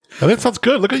And that sounds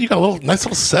good. Look at you got a nice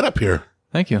little setup here.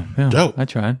 Thank you. Yeah, Dope. I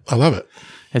tried. I love it.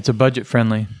 It's a budget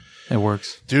friendly. It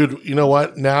works. Dude, you know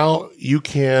what? Now you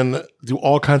can do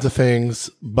all kinds of things,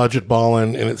 budget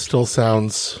balling, and it still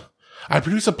sounds... I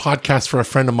produce a podcast for a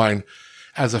friend of mine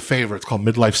as a favor. It's called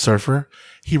Midlife Surfer.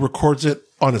 He records it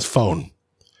on his phone.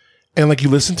 And like you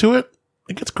listen to it,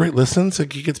 it gets great listens.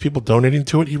 Like he gets people donating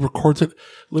to it. He records it,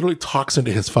 literally talks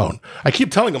into his phone. I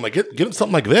keep telling him, like, get him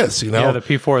something like this, you know? Yeah, the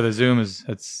P4, the Zoom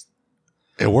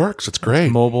it works. It's great.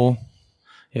 It's mobile.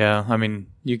 Yeah, I mean,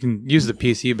 you can use the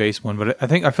PC-based one, but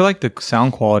I feel like the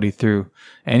sound quality through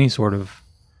any sort of,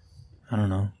 I don't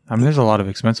know. I mean, there's a lot of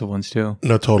expensive ones too.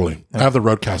 No, totally. I have the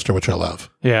Rodecaster, which I love.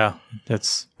 Yeah,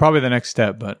 that's probably the next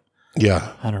step, but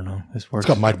yeah, I don't know. This works.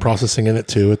 It's got mic processing in it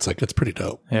too. It's pretty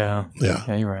dope. Yeah.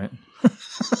 Yeah, you're right.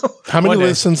 How many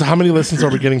listens are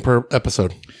we getting per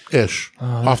episode? Ish.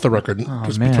 Off the record.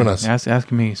 Just between us.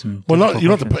 Asking me some. Well, no, you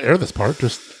don't have to air this part.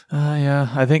 Just. Yeah,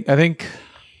 I think.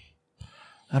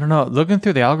 I don't know. Looking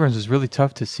through the algorithms is really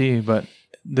tough to see, but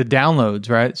the downloads,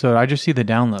 right? So I just see the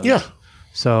downloads. Yeah.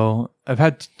 So I've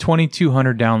had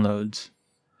 2,200 downloads.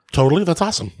 Totally, that's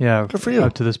awesome. Yeah, good for you.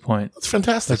 Up to this point, that's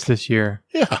fantastic. That's this year.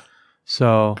 Yeah.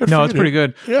 So it's pretty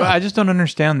good. Yeah. But I just don't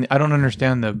understand. I don't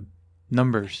understand the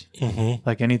numbers,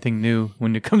 like anything new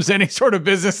when it comes to any sort of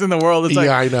business in the world. It's like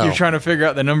I know. You're trying to figure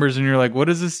out the numbers and you're like, what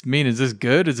does this mean? Is this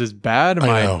good? Is this bad?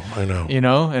 I know. You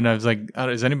know, and I was like,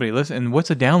 is anybody listening? And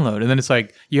what's a download? And then it's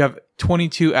like, you have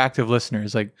 22 active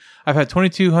listeners. Like I've had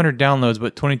 2,200 downloads,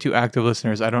 but 22 active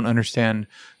listeners. I don't understand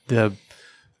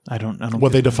I don't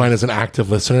what they define as an active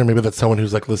listener. Maybe that's someone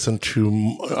who's like listened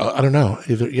to, I don't know.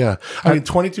 Either, yeah. I mean,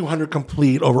 2,200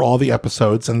 complete over all the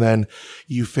episodes. And then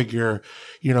you figure,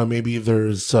 you know, maybe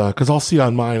there's, cause I'll see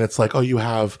on mine, it's like,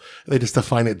 they just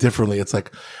define it differently. It's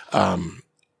like,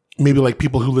 maybe like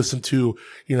people who listen to,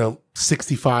 you know,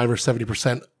 65 or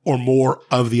 70% or more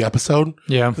of the episode.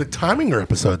 Yeah. The timing your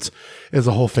episodes is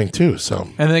a whole thing too. So,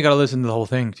 and then they got to listen to the whole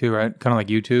thing too, right? Kind of like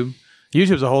YouTube.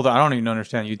 YouTube's a whole. I don't even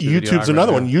understand YouTube. YouTube's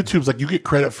another one. YouTube's like you get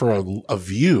credit for a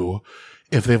view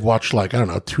if they've watched like, I don't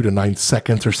know, 2 to 9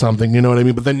 seconds or something. You know what I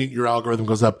mean? But then your algorithm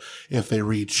goes up if they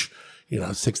reach, you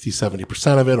know, 60,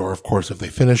 70% of it, or of course if they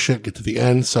finish it, get to the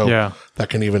end. So that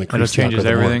can even increase. And it changes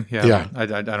everything. More. Yeah. I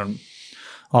don't.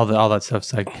 All that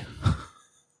stuff's like.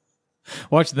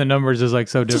 Watching the numbers is like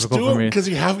so difficult for me because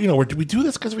you have, you know, we do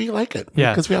this because we like it.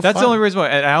 Yeah, because we have. That's fun. the only reason why.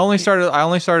 And I only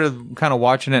started kind of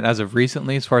watching it as of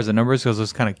recently, as far as the numbers, because I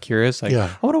was kind of curious. Like, I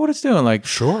wonder what it's doing. Like,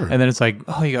 sure. And then it's like,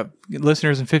 oh, you got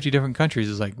listeners in 50 different countries.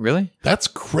 It's like, really? That's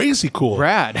crazy cool.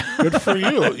 Rad. Good for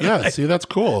you. Yeah. See, that's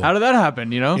cool. How did that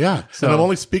happen? You know? Yeah. So and I'm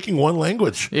only speaking one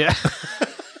language. Yeah.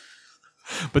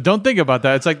 But don't think about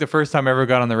that. It's like the first time I ever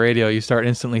got on the radio. You start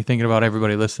instantly thinking about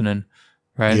everybody listening.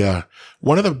 Right. Yeah.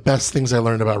 One of the best things I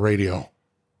learned about radio,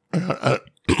 I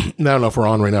don't know if we're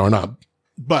on right now or not,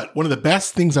 but one of the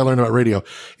best things I learned about radio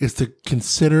is to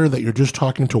consider that you're just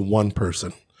talking to one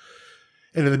person.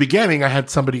 And in the beginning, I had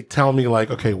somebody tell me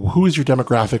like, okay, who is your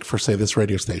demographic for, say, this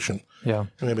radio station? Yeah.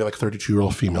 And maybe like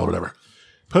 32-year-old female or whatever.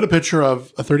 Put a picture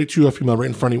of a 32-year-old female right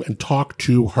in front of you and talk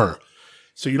to her.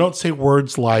 So you don't say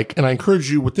words like, and I encourage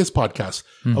you with this podcast,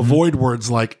 avoid words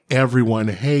like everyone,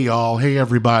 hey y'all, hey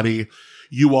everybody,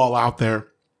 you all out there.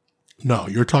 No,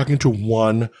 you're talking to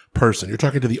one person. You're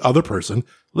talking to the other person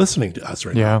listening to us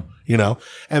right now. You know?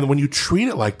 And when you treat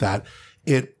it like that,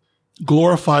 it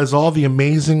glorifies all the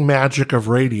amazing magic of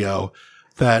radio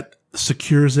that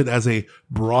secures it as a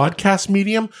broadcast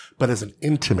medium, but as an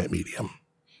intimate medium.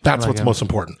 That's what's most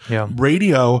important. Yeah.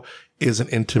 Radio is an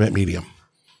intimate medium.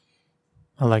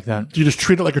 I like that. You just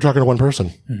treat it like you're talking to one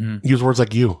person. Use words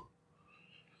like you.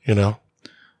 You know?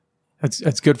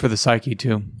 It's good for the psyche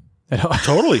too.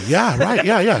 Totally. Yeah. Right.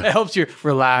 Yeah. Yeah. It helps you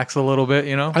relax a little bit,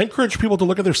 you know? I encourage people to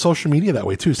look at their social media that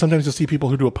way too. Sometimes you'll see people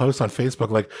who do a post on Facebook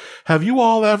like, have you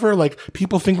all ever, like,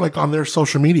 people think like on their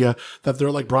social media that they're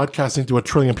like broadcasting to 1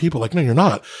 trillion people. Like, no, you're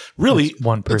not. Really, it's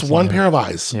one person. It's one pair of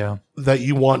eyes Yeah. that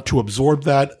you want to absorb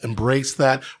that, embrace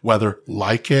that, whether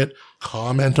like it,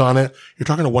 comment on it. You're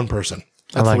talking to one person.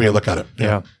 That's the way you look at it.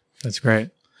 Yeah. That's great.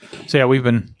 So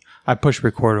yeah, I pushed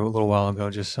record a little while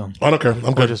ago, just so. I don't care.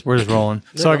 I'm good. We're just rolling.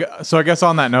 So I guess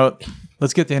on that note,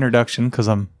 let's get the introduction because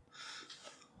I'm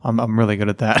really good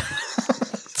at that.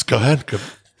 Let's go ahead. Good.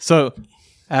 So,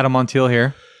 Adam Montiel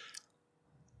here,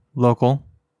 local.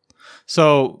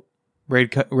 So,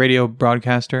 radio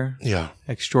broadcaster. Yeah.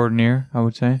 Extraordinaire, I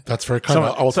would say. That's very kind.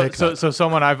 I will take that. So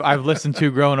someone I've listened to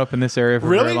growing up in this area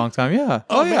for a very long time. Yeah.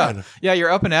 Oh yeah. Man. Yeah.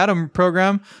 Your Up and Adam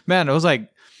program, man. It was like.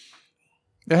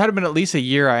 There had been at least a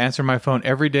year I answered my phone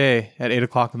every day at 8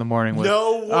 o'clock in the morning.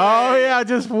 No way. Oh, yeah,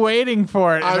 just waiting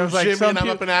for it. I'm Jimmy and I'm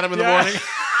Up and Adam in the morning.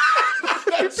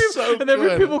 so and then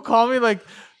good. people call me like,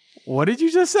 what did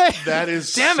you just say? That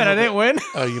is damn it, I didn't win.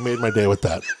 Oh, you made my day with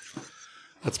that.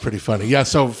 That's pretty funny. Yeah.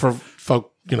 So for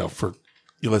folk, for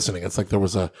you listening, it's like there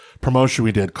was a promotion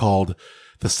we did called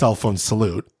the Cell Phone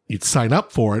Salute. You'd sign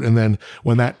up for it. And then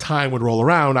when that time would roll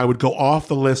around, I would go off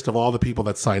the list of all the people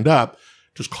that signed up,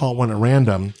 just call one at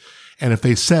random. And if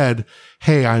they said,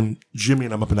 hey, I'm Jimmy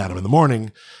and I'm up and at 'em in the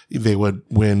morning, they would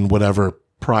win whatever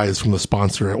prize from the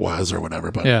sponsor it was or whatever.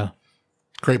 But Yeah.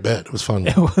 great bit. It was fun.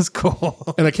 It was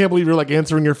cool. And I can't believe you're like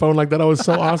answering your phone like that. Oh, it was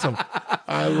so awesome.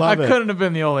 I love it. I couldn't have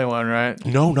been the only one, right?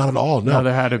 No, not at all. No,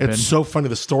 there had to have It's been. so funny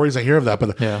the stories I hear of that,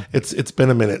 but Yeah. it's been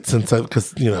a minute since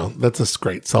because that's a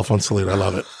great cell phone salute. I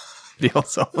love it. The old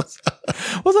cell phone.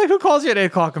 Well, it's like who calls you at 8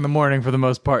 o'clock in the morning for the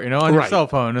most part, on your Right. cell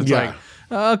phone. It's Yeah.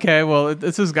 like, okay, well,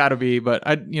 this has got to be, but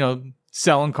I,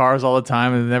 selling cars all the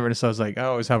time. And never, so I was like, I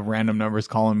always have random numbers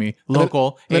calling me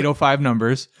local 805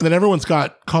 numbers. And then everyone's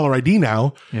got caller ID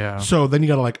now. Yeah. So then you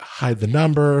got to like hide the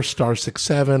number,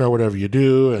 *67 or whatever you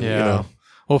do. And Yeah.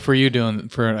 Well, for you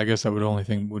I guess that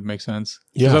would make sense.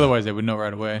 Because Yeah. otherwise they would know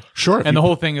right away. Sure. And the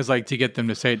whole thing is like to get them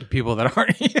to say it to people that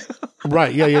aren't you.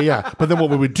 Right. Yeah. But then what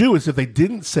we would do is if they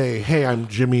didn't say, hey, I'm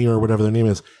Jimmy or whatever their name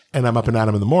is, and I'm up and at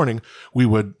 'em in the morning, we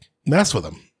would mess with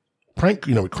them. Prank,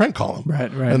 we crank call them.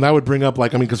 Right. And that would bring up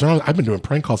because I've been doing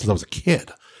prank calls since I was a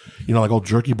kid, like old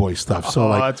Jerky Boy stuff. So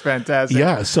that's fantastic.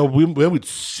 yeah. So we would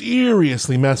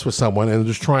seriously mess with someone and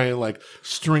just try and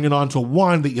string it onto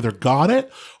one that either got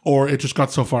it or it just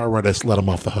got so far where I just let them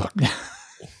off the hook.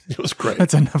 It was great.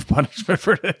 That's enough punishment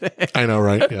for today. I know,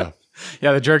 right? Yeah.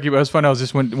 Yeah, the Jerky Boy. It was fun. I was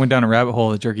just went down a rabbit hole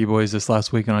of the Jerky Boys this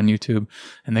last weekend on YouTube,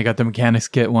 and they got the Mechanics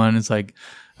Kit one. It's like,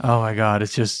 oh my god,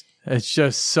 it's just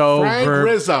so Frank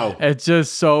Rizzo. It's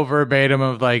just so verbatim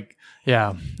of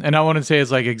yeah. And I want to say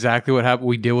it's like exactly what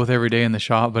we deal with every day in the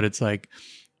shop, but it's like,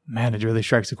 man, it really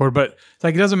strikes a chord. But it's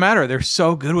like it doesn't matter. They're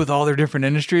so good with all their different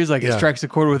industries. Like it strikes a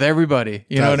chord with everybody.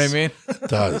 You know what I mean? It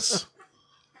does.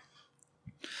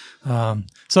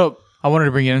 So I wanted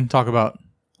to bring you in and talk about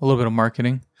a little bit of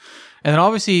marketing. And then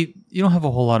obviously you don't have a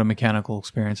whole lot of mechanical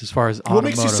experience as far as automotive. What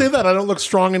makes you say that? I don't look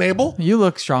strong and able? You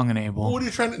look strong and able. What are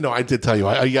you trying to... No, I did tell you.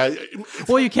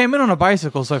 Well, you came in on a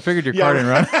bicycle, so I figured your car didn't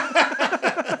run.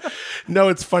 No,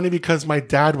 it's funny because my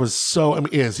dad was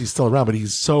he's still around, but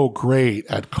he's so great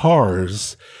at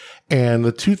cars. And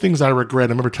the two things I regret,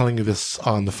 I remember telling you this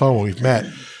on the phone when we've met,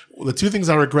 the two things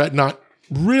I regret not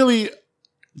really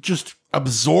just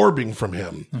absorbing from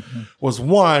him was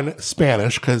one,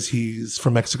 Spanish, because he's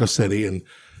from Mexico City and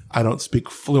I don't speak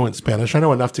fluent Spanish. I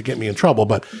know enough to get me in trouble,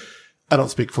 but I don't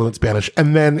speak fluent Spanish.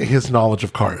 And then his knowledge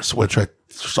of cars, which I've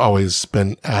always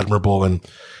been admirable. And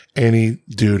any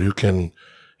dude who can,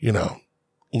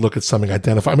 look at something,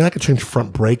 identify. I mean, I could change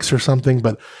front brakes or something,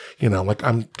 but,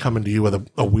 I'm coming to you with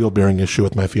a wheel bearing issue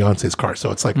with my fiance's car.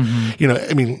 So it's like,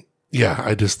 and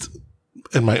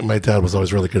my dad was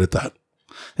always really good at that.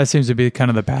 That seems to be kind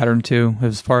of the pattern too,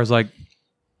 as far as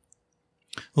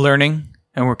learning,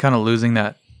 and we're kind of losing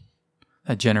that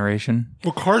generation.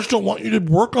 Well, cars don't want you to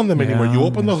work on them anymore. You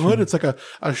open the hood, it's like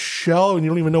a shell, and you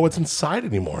don't even know what's inside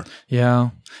anymore.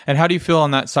 Yeah. And how do you feel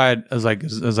on that side as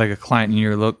a client and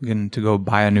you're looking to go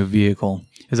buy a new vehicle?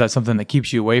 Is that something that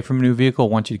keeps you away from a new vehicle,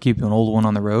 wants you to keep an old one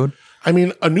on the road? I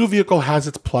mean, a new vehicle has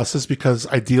its pluses because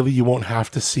ideally you won't have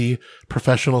to see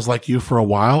professionals like you for a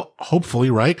while,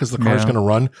 hopefully, right? Because the car's going to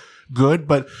run good.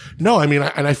 But no, I mean,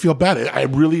 I feel bad. I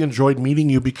really enjoyed meeting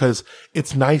you because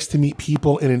it's nice to meet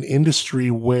people in an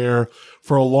industry where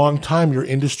for a long time your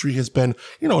industry has been,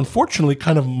 unfortunately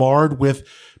kind of marred with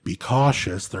be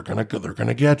cautious. They're going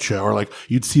to get you. Or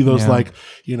you'd see those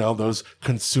those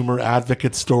consumer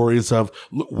advocate stories of,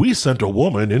 we sent a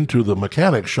woman into the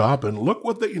mechanic shop and look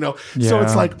what so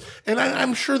it's like, and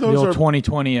I'm sure those the old are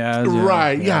 2020 ads.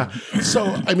 Right. Yeah. So,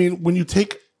 I mean, when you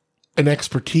take an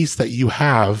expertise that you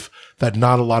have that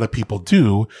not a lot of people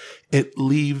do, it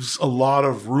leaves a lot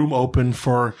of room open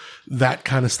for that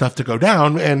kind of stuff to go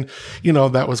down. And,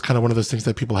 that was kind of one of those things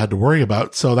that people had to worry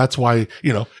about. So that's why,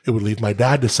 it would leave my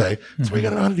dad to say, that's why you got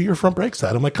to know how to do your front brake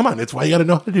set. I'm like, come on, it's why you got to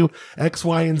know how to do X,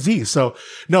 Y, and Z. So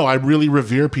no, I really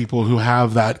revere people who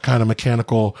have that kind of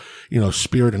mechanical,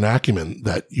 spirit and acumen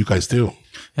that you guys do.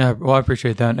 Yeah. Well, I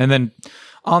appreciate that. And then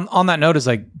on that note is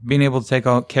being able to take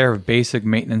care of basic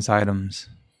maintenance items.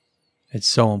 It's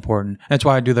so important. That's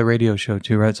why I do the radio show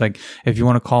too, right? It's like, if you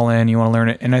want to call in, you want to learn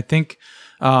it. And I think,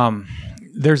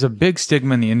 there's a big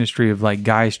stigma in the industry of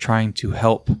guys trying to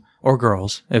help, or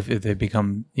girls, if they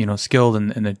become, skilled in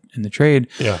the trade.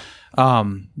 Yeah.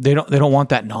 They don't want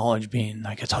that knowledge being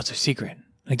it's a secret.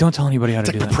 Don't tell anybody how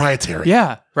to do that. Proprietary.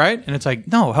 Yeah. Right. And it's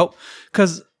no, help.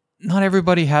 'Cause not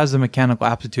everybody has the mechanical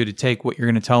aptitude to take what you're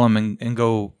going to tell them and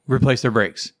go replace their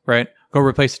brakes, right? Go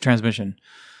replace the transmission.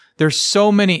 There's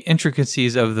so many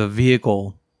intricacies of the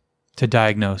vehicle to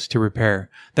diagnose, to repair,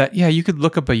 that, yeah, you could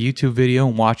look up a YouTube video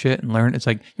and watch it and learn. It's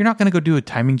like, you're not going to go do a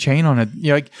timing chain on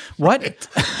you're like, what?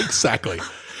 Exactly.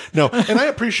 No, and I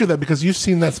appreciate that because you've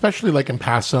seen that, especially like in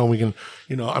Paso. We can,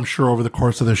 I'm sure over the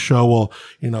course of this show,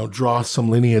 we'll, draw some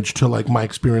lineage to like my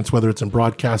experience, whether it's in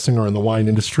broadcasting or in the wine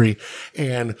industry.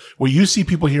 And what you see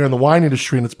people here in the wine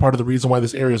industry, and it's part of the reason why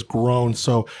this area has grown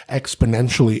so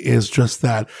exponentially, is just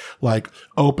that like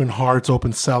open hearts,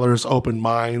 open cellars, open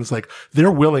minds. Like they're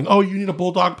willing. Oh, you need a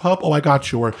bulldog pup? Oh, I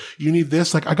got you. Or you need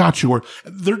this? Like I got you. Or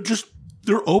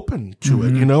they're open to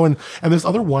it, and there's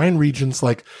other wine regions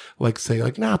like say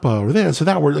like Napa or this or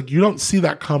that, where like you don't see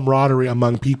that camaraderie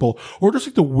among people, or just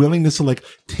like the willingness to like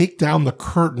take down the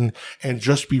curtain and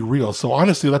just be real. So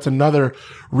honestly, that's another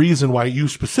reason why you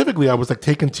specifically, I was like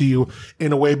taken to you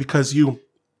in a way, because you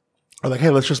are like,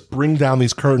 hey, let's just bring down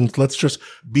these curtains. Let's just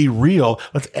be real.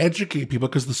 Let's educate people,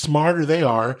 because the smarter they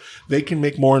are, they can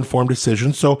make more informed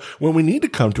decisions. So when we need to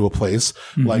come to a place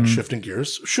like shifting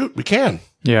gears, shoot, we can.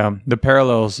 Yeah. The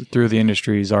parallels through the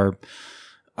industries are,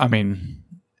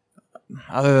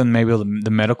 other than maybe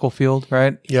the medical field,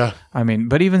 right? Yeah.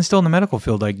 But even still in the medical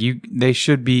field, like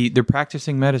they're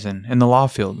practicing medicine. In the law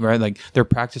field, right? Like they're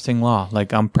practicing law.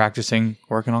 Like I'm practicing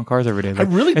working on cars every day. Like,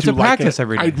 it's a practice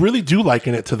every day. I really do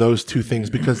liken it to those two things,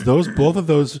 because both of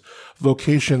those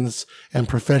vocations and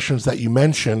professions that you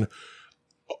mention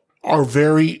are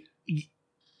very,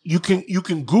 you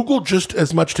can Google just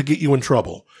as much to get you in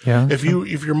trouble. Yeah. If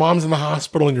your mom's in the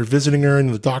hospital and you're visiting her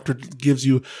and the doctor gives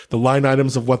you the line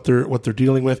items of what they're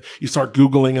dealing with, you start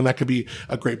Googling, and that could be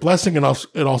a great blessing, and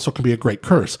it also can be a great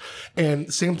curse.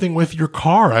 And same thing with your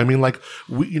car.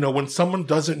 When someone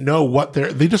doesn't know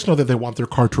they just know that they want their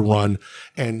car to run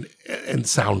and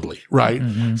soundly, right?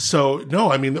 Mm-hmm. So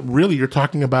no, really you're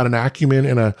talking about an acumen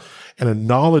and a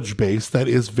knowledge base that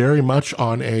is very much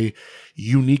on a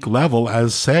unique level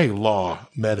as, say, law,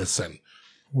 medicine,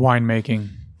 winemaking.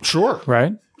 Sure.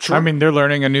 Right? Sure. They're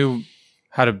learning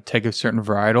how to take a certain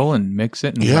varietal and mix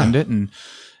it and blend it. And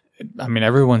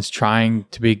everyone's trying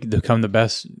to become the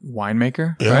best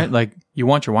winemaker, right? Like you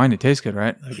want your wine to taste good,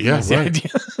 right? Like, yeah, right.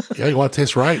 Yeah, you want it to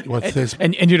taste right. You want it to taste,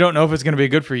 and you don't know if it's going to be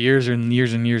good for years and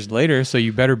years and years later. So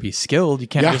you better be skilled. You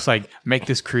can't just like make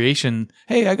this creation.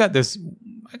 Hey, I got this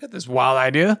wild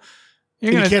idea.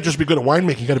 You can't just be good at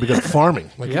winemaking. You got to be good at farming.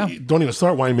 Like you don't even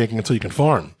start winemaking until you can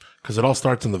farm, because it all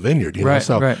starts in the vineyard, you know? Right,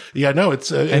 so right. yeah, no,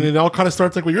 it's, and it all kind of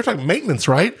starts like what you're talking maintenance,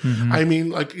 right?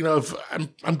 Mm-hmm.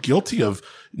 If I'm guilty of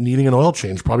needing an oil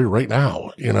change probably right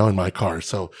now, in my car.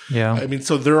 So, yeah,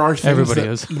 so there are things everybody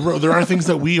is. There are things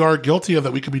that we are guilty of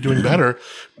that we could be doing better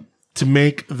to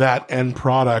make that end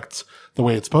product the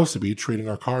way it's supposed to be, treating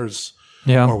our cars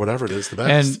or whatever it is the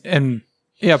best. And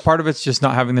yeah, part of it's just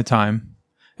not having the time.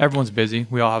 Everyone's busy.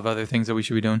 We all have other things that we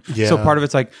should be doing. Yeah. So part of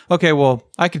it's like, okay, well,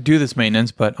 I could do this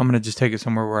maintenance, but I'm going to just take it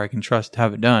somewhere where I can trust to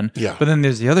have it done. Yeah. But then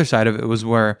there's the other side of it, was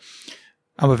where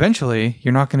eventually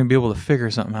you're not going to be able to figure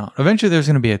something out. Eventually there's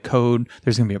going to be a code.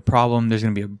 There's going to be a problem. There's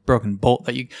going to be a broken bolt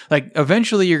that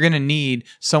eventually you're going to need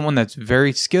someone that's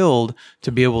very skilled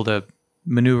to be able to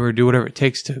maneuver, do whatever it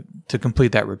takes to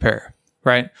complete that repair.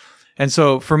 Right. And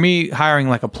so for me, hiring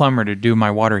like a plumber to do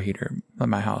my water heater at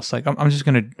my house, like I'm just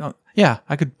going to,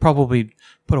 I could probably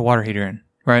put a water heater in,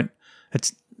 right?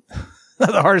 It's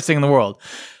not the hardest thing in the world.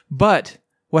 But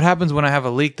what happens when I have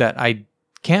a leak that I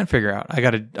can't figure out? I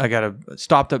got a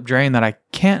stopped up drain that I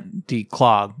can't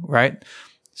declog, right?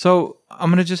 So I'm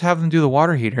going to just have them do the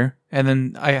water heater, and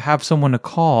then I have someone to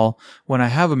call when I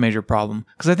have a major problem.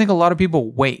 Because I think a lot of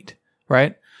people wait,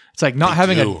 right? It's like not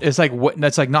having that's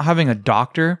like not having a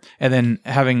doctor and then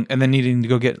needing to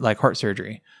go get like heart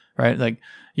surgery, right? Like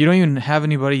you don't even have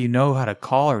anybody how to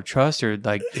call or trust, or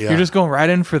like you're just going right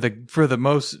in for the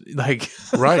most like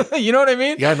right. You know what I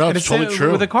mean? Yeah, no, it's totally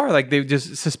true. With a car, like they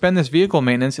just suspend this vehicle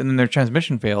maintenance and then their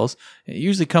transmission fails. It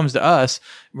usually comes to us,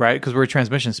 right? Because we're a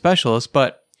transmission specialist,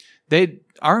 but they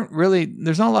aren't really.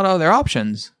 There's not a lot of other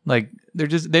options. Like they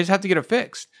just have to get it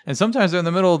fixed, and sometimes they're in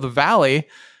the middle of the valley.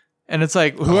 And it's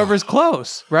like whoever's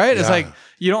close, right? Yeah. It's like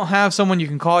you don't have someone you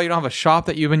can call. You don't have a shop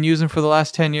that you've been using for the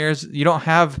last 10 years. You don't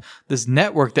have this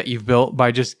network that you've built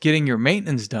by just getting your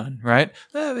maintenance done, right?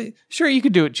 Sure, you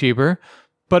could do it cheaper,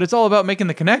 but it's all about making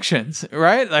the connections,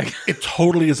 right? Like it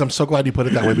totally is. I'm so glad you put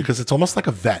it that way, because it's almost like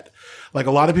a vet. Like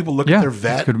a lot of people look at their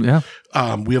vet. We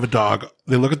have a dog.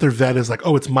 They look at their vet as like,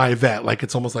 oh, it's my vet. Like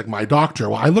it's almost like my doctor.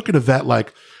 Well, I look at a vet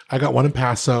like, I got one in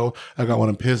Paso, I got one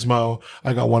in Pismo,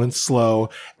 I got one in Slow,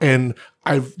 and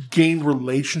I've gained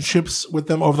relationships with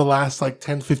them over the last like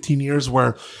 10, 15 years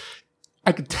where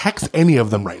I could text any of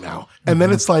them right now. And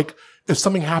then it's like, if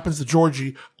something happens to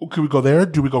Georgie, could we go there?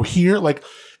 Do we go here? Like,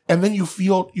 and then you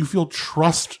feel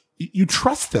trust. You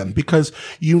trust them because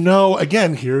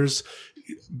again, here's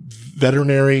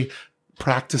veterinary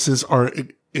practices are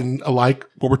in alike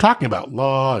what we're talking about,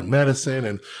 law and medicine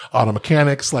and auto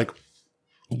mechanics. Like,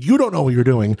 you don't know what you're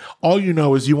doing. All you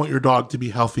know is you want your dog to be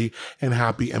healthy and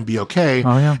happy and be okay.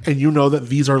 Oh, yeah. And you know that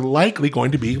these are likely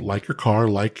going to be like your car,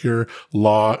 like your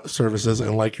law services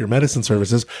and like your medicine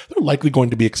services. They're likely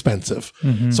going to be expensive.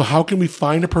 So how can we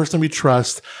find a person we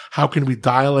trust? How can we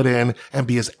dial it in and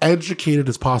be as educated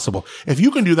as possible? If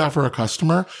you can do that for a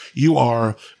customer, you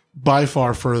are by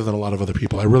far further than a lot of other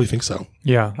people. I really think so.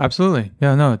 Yeah, absolutely.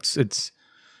 Yeah, no, it's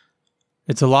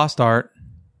a lost art.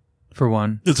 For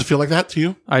one, does it feel like that to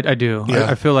you? I do.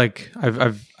 Yeah. I feel like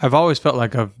I've always felt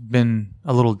like I've been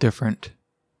a little different.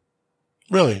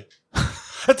 Really?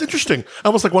 That's interesting. I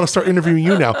almost like want to start interviewing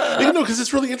you now. Because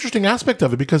it's really interesting aspect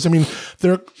of it. Because I mean,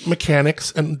 there are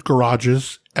mechanics and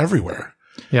garages everywhere.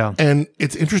 Yeah, and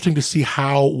it's interesting to see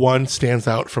how one stands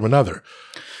out from another.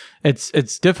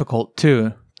 It's difficult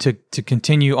too to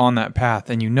continue on that path,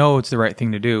 and it's the right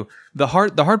thing to do. The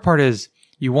hard part is.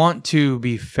 You want to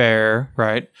be fair,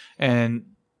 right? And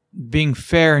being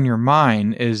fair in your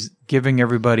mind is giving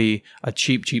everybody a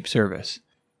cheap service,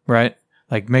 right?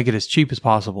 Like make it as cheap as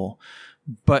possible.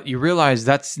 But you realize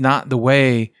that's not the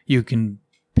way you can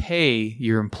pay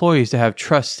your employees to have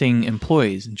trusting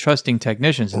employees and trusting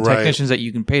technicians and technicians that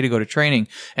you can pay to go to training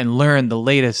and learn the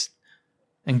latest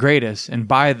and greatest and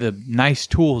buy the nice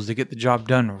tools to get the job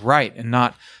done right and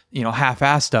not,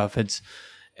 half-ass stuff.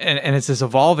 And it's this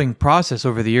evolving process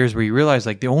over the years where you realize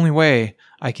like the only way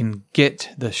I can get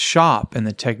the shop and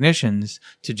the technicians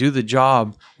to do the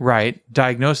job right,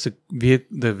 diagnose the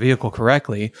vehicle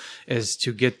correctly, is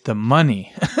to get the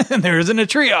money. And there isn't a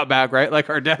tree out back, right?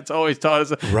 Like our dad's always taught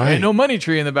us, ain't no money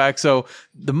tree in the back. So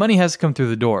the money has to come through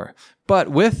the door. But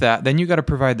with that, then you got to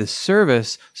provide the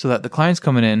service so that the clients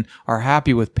coming in are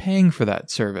happy with paying for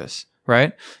that service.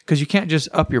 Right? Because you can't just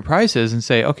up your prices and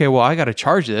say, okay, well, I got to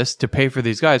charge this to pay for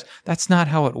these guys. That's not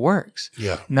how it works.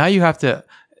 Yeah. Now you have to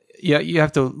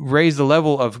raise the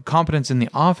level of competence in the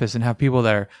office and have people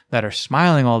that are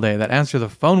smiling all day, that answer the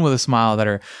phone with a smile, that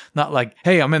are not like,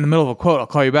 hey, I'm in the middle of a quote, I'll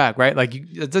call you back, right? Like,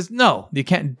 you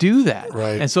can't do that.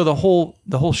 Right. And so the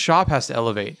whole shop has to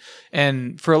elevate.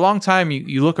 And for a long time,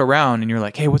 you look around and you're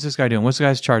like, hey, what's this guy doing? What's this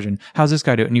guy's charging? How's this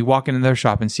guy doing? And you walk into their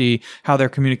shop and see how they're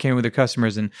communicating with their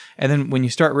customers. And then when you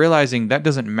start realizing that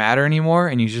doesn't matter anymore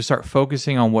and you just start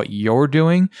focusing on what you're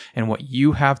doing and what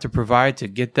you have to provide to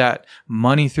get that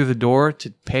money through the door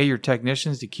to pay your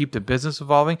technicians to keep the business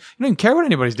evolving, you don't even care what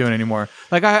anybody's doing anymore.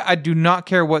 Like I do not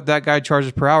care what that guy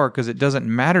charges per hour because it doesn't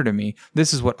matter to me.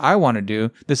 This is what I want to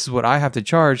do. This is what I have to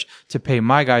charge to pay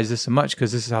my guys this much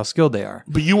because this is how skilled they are.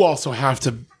 But you also have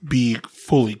to be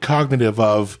fully cognitive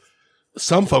of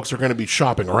some folks are going to be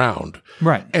shopping around.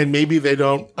 Right. And maybe they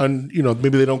don't,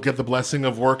 maybe they don't get the blessing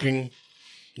of working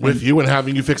with you and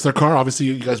having you fix their car. Obviously,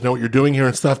 you guys know what you're doing here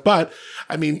and stuff. But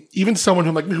I mean, even someone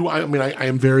I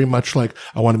am very much like,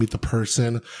 I want to meet the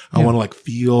person. I want to like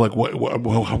feel like where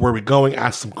are we going?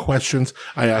 Ask some questions.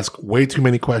 I ask way too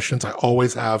many questions. I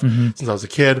always have since I was a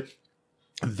kid.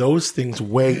 Those things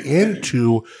weigh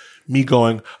into me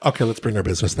going, okay, let's bring our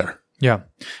business there. Yeah.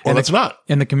 Or let's not.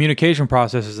 And the communication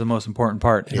process is the most important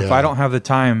part. And if I don't have the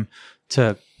time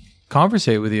to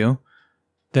conversate with you,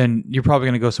 then you're probably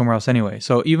going to go somewhere else anyway.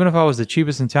 So even if I was the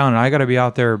cheapest in town and I got to be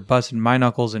out there busting my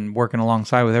knuckles and working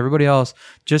alongside with everybody else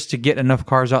just to get enough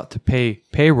cars out to pay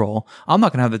payroll, I'm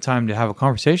not going to have the time to have a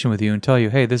conversation with you and tell you,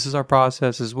 hey, this is our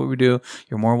process. This is what we do.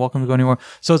 You're more welcome to go anywhere.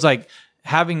 So it's like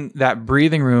having that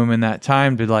breathing room and that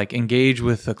time to like engage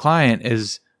with the client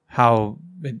is how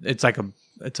it's like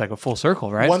a full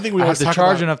circle, right? One thing we I always have to talk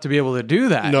charge about, enough to be able to do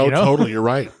that. No, totally. You're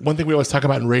right. One thing we always talk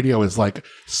about in radio is like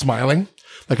smiling.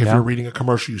 Like if you're reading a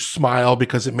commercial, you smile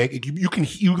because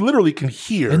you literally can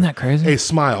hear. Isn't that crazy? A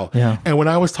smile. Yeah. And when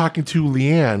I was talking to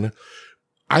Leanne,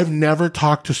 I've never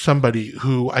talked to somebody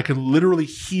who I could literally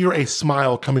hear a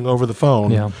smile coming over the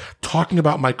phone, talking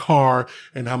about my car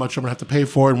and how much I'm gonna have to pay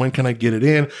for it and when can I get it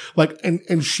in. Like,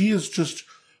 and she is just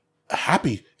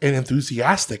happy and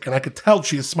enthusiastic, and I could tell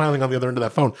she is smiling on the other end of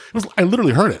that phone. I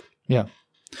literally heard it. Yeah.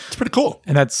 It's pretty cool.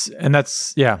 And that's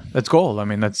gold. I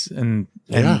mean,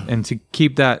 and to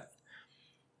keep that,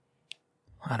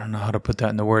 I don't know how to put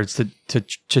that into words,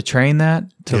 to train that,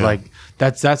 like,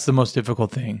 that's the most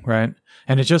difficult thing, right?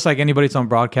 And it's just like anybody that's on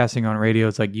broadcasting on radio.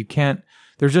 It's like,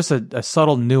 there's just a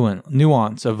subtle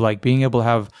nuance of like being able to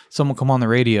have someone come on the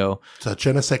radio. It's a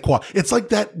je ne sais quoi. It's like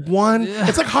that one.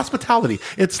 It's like hospitality.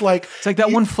 It's like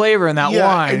that one flavor in that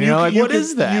wine. Like what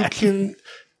is that? You can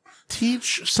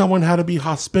teach someone how to be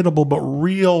hospitable, but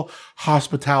real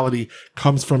hospitality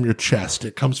comes from your chest.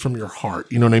 It comes from your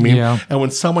heart. You know what I mean? Yeah. And when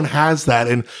someone has that,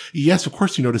 and yes, of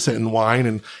course, you notice it in wine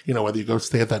and, whether you go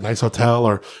stay at that nice hotel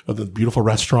or the beautiful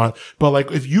restaurant, but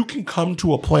like if you can come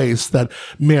to a place that,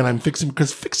 man,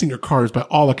 because fixing your car is by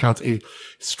all accounts a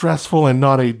stressful and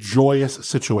not a joyous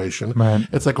situation. Right.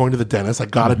 It's like going to the dentist. I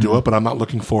got to do it, but I'm not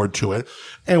looking forward to it.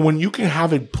 And when you can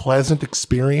have a pleasant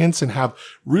experience and have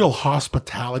real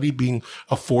hospitality being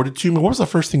afforded to you, what was the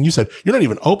first thing you said? You're not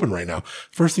even open right now.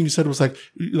 First thing you said was like,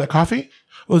 you like coffee?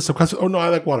 Oh, there's some coffee. Oh no, I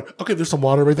like water. Okay, there's some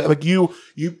water right there. Like you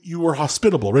were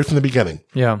hospitable right from the beginning.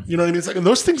 Yeah. You know what I mean? It's like, and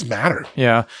those things matter.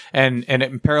 Yeah. And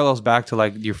it parallels back to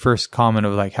like your first comment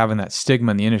of like having that stigma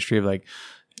in the industry of like,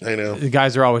 I know. the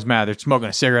guys are always mad. They're smoking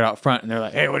a cigarette out front, and they're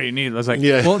like, "Hey, what do you need?" I was like,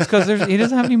 Yeah. "Well, it's because he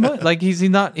doesn't have any money. Like he's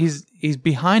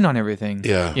behind on everything.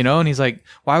 Yeah. And he's like,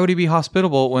 why would he be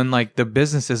hospitable when like the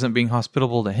business isn't being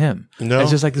hospitable to him? No.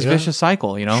 It's just like this vicious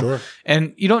cycle, Sure.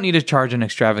 And you don't need to charge an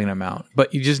extravagant amount,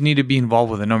 but you just need to be involved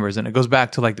with the numbers. And it goes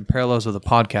back to like the parallels of the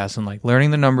podcast and like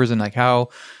learning the numbers and like how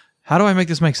do I make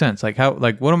this make sense? Like what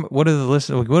does the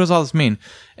list? What does all this mean?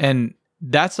 And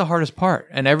that's the hardest part.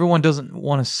 And everyone doesn't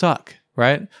want to suck.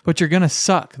 Right? But you're going to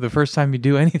suck the first time you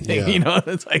do anything, Yeah.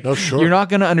 It's like, No, sure. you're not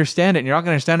going to understand it. And you're not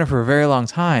going to understand it for a very long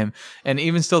time. And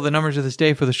even still the numbers of this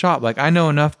day for the shop, like I know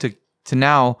enough to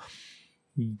now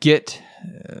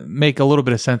make a little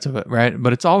bit of sense of it. Right.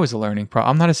 But it's always a learning process.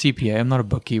 I'm not a CPA. I'm not a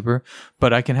bookkeeper,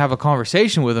 but I can have a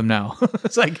conversation with them now.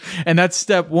 It's like, and that's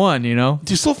step one, Do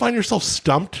you still find yourself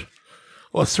stumped?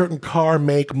 A certain car,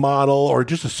 make, model, or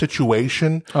just a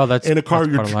situation. Oh, that's in a car.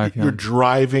 that's part of life, you're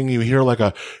driving. You hear like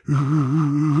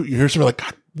you hear something like,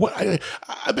 God, what?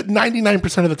 I bet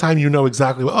 99% of the time you know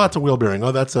exactly. Oh, that's a wheel bearing.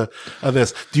 Oh, that's a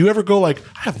this. Do you ever go like,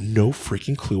 I have no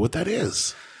freaking clue what that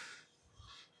is?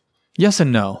 Yes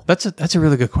and no. That's a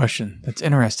really good question. That's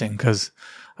interesting because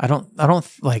I don't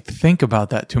like think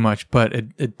about that too much, but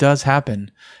it does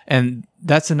happen. And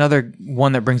that's another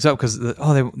one that brings up because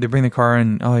they bring the car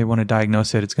in. Oh, you want to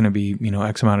diagnose it. It's going to be,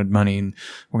 X amount of money and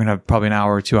we're going to have probably an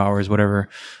hour or 2 hours, whatever.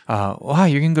 Wow,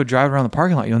 you're going to go drive around the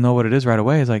parking lot. You'll know what it is right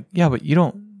away. It's like, yeah, but you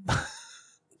don't.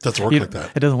 Doesn't work like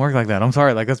that. It doesn't work like that. I'm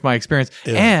sorry. Like that's my experience.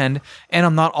 Yeah. And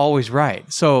I'm not always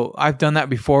right. So I've done that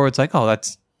before. It's like,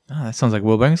 that sounds like a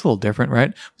wheel bearing. It's a little different,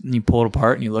 right? And you pull it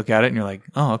apart and you look at it and you're like,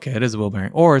 oh, okay, it is a wheel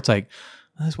bearing. Or it's like,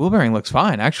 this wheel bearing looks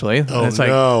fine, actually. And it's like,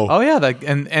 no. Oh yeah,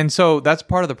 and so that's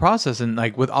part of the process. And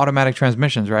like with automatic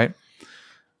transmissions, right?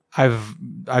 I've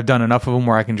done enough of them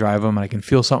where I can drive them and I can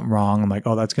feel something wrong. I'm like,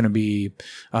 oh, that's going to be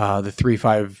the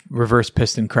 3.5 reverse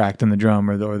piston cracked in the drum,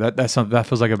 or that's something that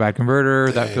feels like a bad converter.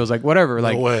 Dang. That feels like whatever. No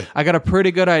like way. I got a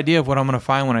pretty good idea of what I'm going to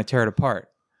find when I tear it apart.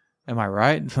 Am I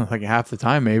right? Like half the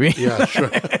time, maybe. Yeah, sure.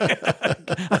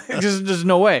 Just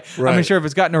no way. Right. I mean, sure, if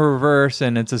it's gotten a reverse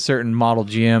and it's a certain model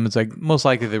GM, it's like most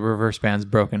likely the reverse band's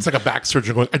broken. It's like a back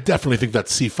surgeon going, I definitely think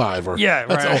that's C5 or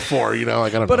that's right. L4, like I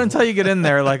don't know. But until you get in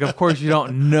there, like of course you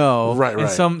don't know. Right.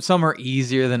 And some are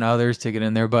easier than others to get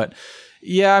in there, but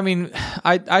yeah, I mean,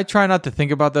 I try not to think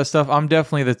about that stuff. I'm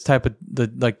definitely the type of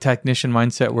the like technician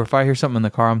mindset where if I hear something in the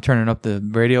car, I'm turning up the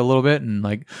radio a little bit and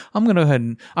like I'm gonna go ahead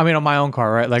and on my own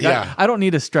car, right? Like I don't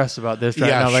need to stress about this right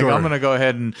now. Like sure. I'm gonna go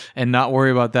ahead and not worry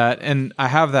about that. And I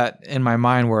have that in my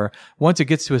mind where once it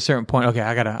gets to a certain point, okay,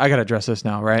 I gotta address this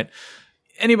now, right?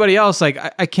 Anybody else, like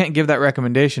I can't give that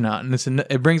recommendation out, and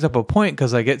it brings up a point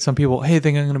because I get some people, hey,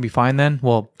 think I'm gonna be fine then?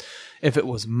 Well, if it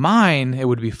was mine, it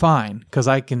would be fine because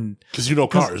you know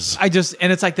cars.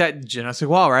 And it's like that je ne sais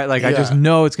quoi, right? Like I just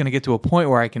know it's going to get to a point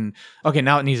where I can, okay,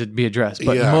 now it needs to be addressed.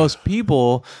 But most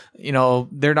people,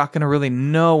 they're not going to really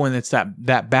know when it's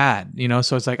that bad,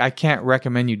 so it's like, I can't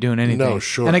recommend you doing anything. No,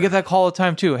 sure. And I get that call all the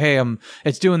time too. Hey,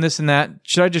 it's doing this and that.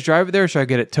 Should I just drive it there or should I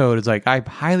get it towed? It's like, I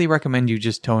highly recommend you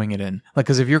just towing it in. Like,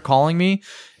 cause if you're calling me,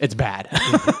 it's bad.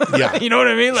 Yeah. You know what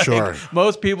I mean? Like sure.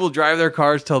 Most people drive their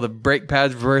cars till the brake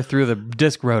pads burst through the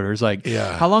disc rotors. Like,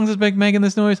 how long has this been making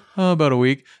this noise? Oh, about a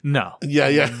week. No.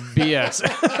 Yeah.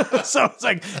 BS. So it's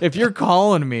like, if you're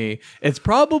calling me, it's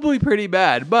probably pretty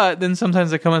bad. But then sometimes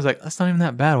they come and it's like, that's not even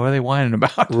that bad. What are they whining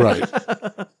about? Right.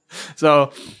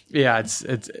 So yeah,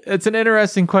 it's an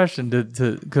interesting question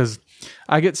to because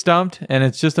I get stumped and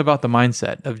it's just about the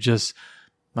mindset of just,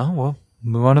 oh, well,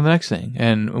 move on to the next thing.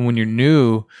 And when you're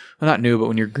new, well, not new, but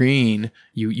when you're green,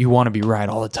 you want to be right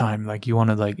all the time. Like you want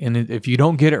to like, and if you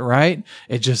don't get it right,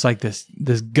 it's just like this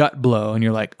gut blow, and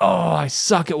you're like, oh, I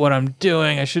suck at what I'm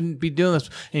doing. I shouldn't be doing this.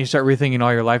 And you start rethinking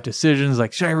all your life decisions.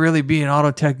 Like, should I really be an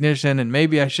auto technician? And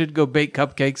maybe I should go bake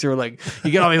cupcakes, or like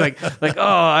you get all these like, oh,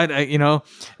 I you know,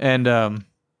 and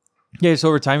yeah, so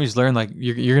over time you just learn like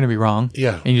you're going to be wrong.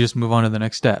 Yeah, and you just move on to the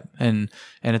next step, and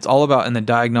it's all about in the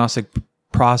diagnostic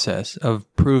process of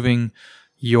proving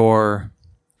your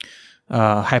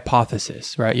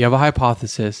hypothesis, right? You have a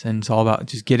hypothesis, and it's all about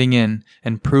just getting in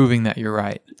and proving that you're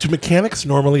right. Do mechanics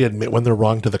normally admit when they're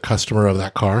wrong to the customer of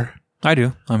that car? I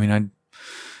do. I mean,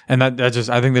 and that just,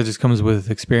 I think that just comes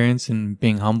with experience and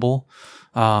being humble.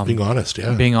 Being honest,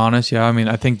 yeah. Being honest, yeah. I mean,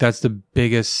 I think that's the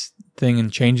biggest thing in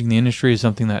changing the industry, is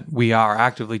something that we are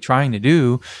actively trying to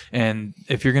do. And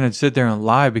if you're going to sit there and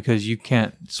lie because you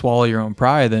can't swallow your own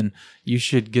pride, then you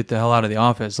should get the hell out of the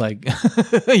office. Like,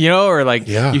 you know, or like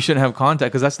you shouldn't have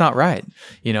contact, because that's not right.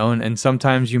 You know, and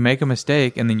sometimes you make a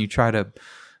mistake and then you try to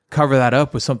cover that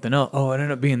up with something else. Oh, it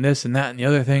ended up being this and that. And the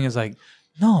other thing is like,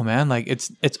 no, man, like it's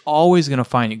always going to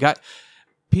find you.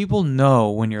 People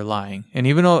know when you're lying. And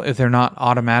even though if they're not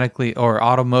automatically or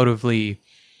automotively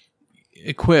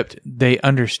equipped, they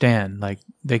understand. Like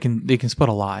they can spot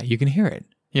a lie. You can hear it.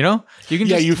 You know, you can.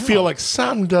 Yeah, you feel like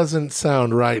something doesn't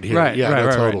sound right here. Right, yeah,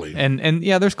 right, totally. Right. And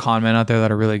yeah, there's con men out there that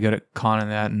are really good at conning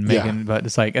that and making. But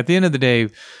it's like at the end of the day,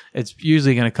 it's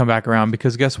usually going to come back around,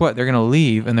 because guess what? They're going to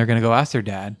leave and they're going to go ask their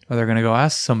dad, or they're going to go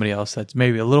ask somebody else that's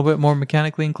maybe a little bit more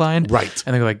mechanically inclined. Right.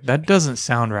 And they're like, that doesn't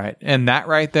sound right. And that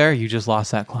right there, you just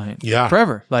lost that client. Yeah.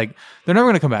 Forever. Like they're never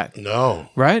going to come back. No.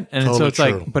 Right. And totally so it's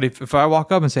true. like, but if I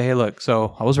walk up and say, hey, look,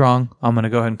 so I was wrong. I'm going to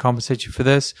go ahead and compensate you for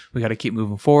this. We got to keep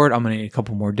moving forward. I'm going to need a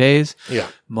couple more days. Yeah.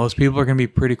 Most people are going to be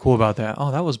pretty cool about that.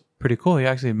 Oh, that was pretty cool. He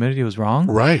actually admitted he was wrong.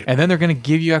 Right. And then they're going to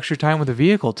give you extra time with the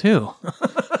vehicle too.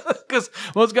 Because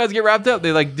most guys get wrapped up.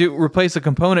 They like replace a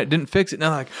component, didn't fix it. And they're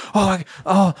like,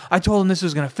 I told him this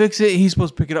was going to fix it. He's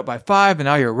supposed to pick it up by 5, and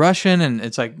now you're rushing. And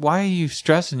it's like, why are you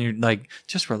stressing? You're like,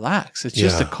 just relax. It's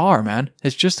just a car, man.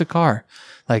 It's just a car.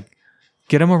 Like,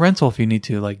 get him a rental if you need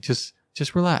to. Like, just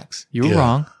relax. You were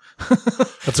wrong.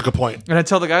 That's a good point. And I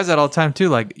tell the guys that all the time too.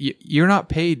 Like, you're not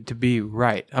paid to be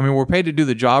right. I mean, we're paid to do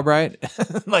the job right.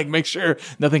 Like, make sure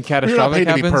nothing catastrophic You're not paid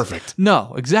happens. to be perfect.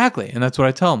 No, exactly. And that's what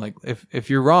I tell them. Like,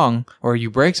 if you're wrong or you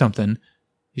break something,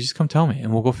 you just come tell me,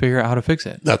 and we'll go figure out how to fix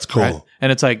it. That's cool. Right?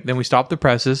 And it's like, then we stop the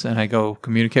presses, and I go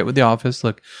communicate with the office.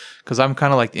 Look, because I'm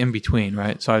kind of like the in between,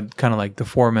 right? So I'm kind of like the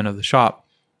foreman of the shop,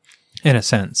 in a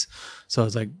sense. So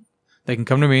it's like they can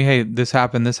come to me, hey, this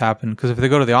happened. Because if they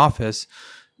go to the office,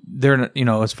 they're, you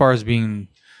know, as far as being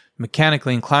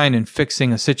mechanically inclined and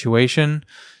fixing a situation,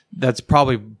 that's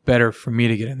probably better for me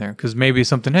to get in there, because maybe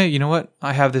something, hey, you know what,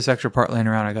 I have this extra part laying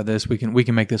around, I got this, we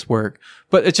can make this work.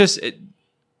 But it's just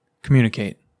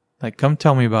communicate. Like, come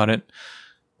tell me about it.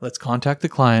 Let's contact the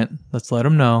client. Let's let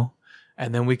them know,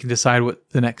 and then we can decide what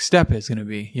the next step is going to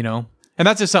be. You know, and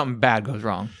that's if something bad goes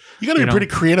wrong. You got to be pretty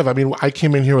creative. I mean, I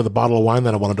came in here with a bottle of wine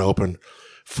that I wanted to open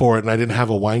for it, and I didn't have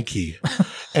a wine key.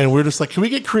 And we're just like, can we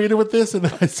get creative with this? And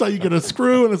I saw you get a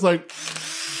screw, and it's like,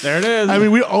 there it is. I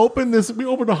mean, we opened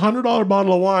 $100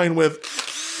 bottle of wine with.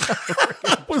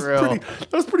 That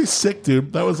was pretty sick,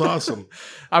 dude. That was awesome.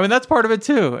 I mean, that's part of it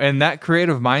too, and that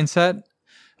creative mindset.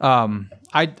 I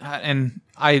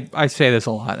say this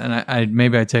a lot, and I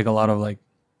maybe I take a lot of like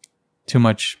too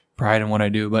much pride in what I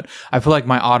do, but I feel like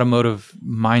my automotive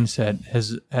mindset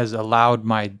has allowed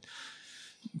my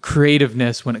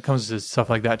creativeness when it comes to stuff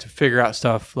like that to figure out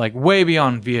stuff like way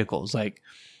beyond vehicles. Like,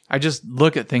 I just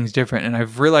look at things different, and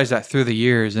I've realized that through the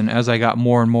years. And as I got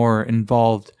more and more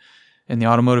involved in the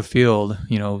automotive field,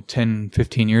 10,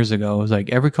 15 years ago, it was like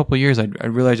every couple of years I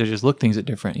realized I just look things at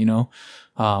different,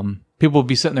 people will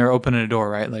be sitting there opening a door,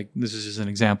 right? Like, this is just an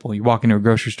example. You walk into a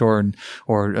grocery store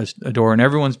or a door, and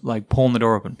everyone's like pulling the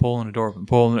door open.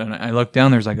 And I look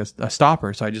down, there's like a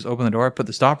stopper. So I just open the door, I put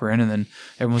the stopper in, and then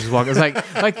everyone's just walking. It's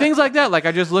like things like that. Like,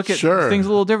 I just look at things a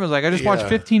little different. Like, I just watch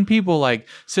 15 people like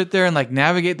sit there and like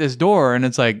navigate this door, and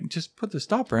it's like, just put the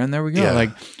stopper in. There we go. Yeah.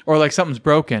 Like, or like something's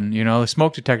broken, the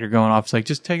smoke detector going off. It's like,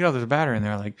 just take it off. There's a battery in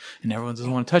there. Like, and everyone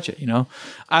doesn't want to touch it,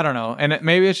 I don't know. And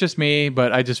maybe it's just me,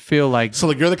 but I just feel like. So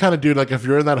like, you're the kind of dude, like if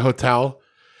you're in that hotel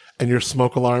and your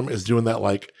smoke alarm is doing that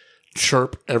like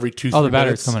chirp every 2-3 minutes. Oh, the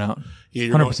battery's coming out. Yeah,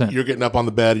 100%. You're getting up on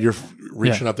the bed, you're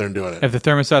reaching up there and doing it. If the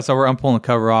thermostat's over, I'm pulling the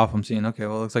cover off. I'm seeing, okay,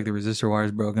 well, it looks like the resistor wire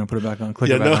is broken. I'll put it back on,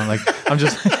 click it back on. Like, I'm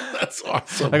just. That's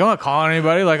awesome. Like, I'm not calling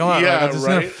anybody. Like, I'm just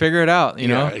going to figure it out,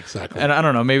 Yeah, exactly. And I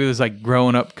don't know, maybe there's like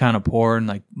growing up kind of poor and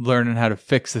like learning how to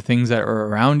fix the things that are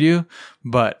around you.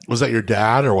 But. Was that your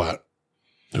dad or what?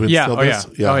 who Yeah. instilled Oh this?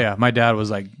 yeah. Oh yeah. My dad was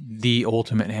like the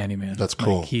ultimate handyman. That's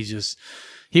cool. Like,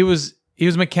 he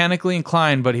was mechanically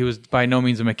inclined, but he was by no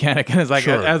means a mechanic. And it's like,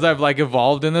 Sure. as I've like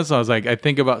evolved in this, I was like, I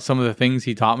think about some of the things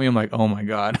he taught me. I'm like, oh my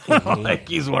God, like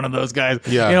he's one of those guys,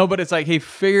 Yeah. but it's like, he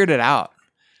figured it out.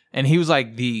 And he was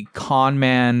like the con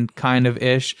man kind of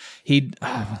ish.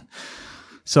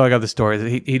 So I got the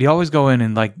story. He'd always go in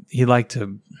and like, he liked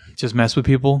to just mess with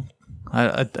people.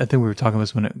 I think we were talking about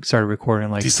this when it started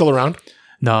recording. Like, Is he still around?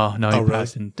 No, he really?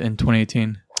 passed in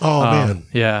 2018. Oh, man.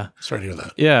 Yeah. Sorry to hear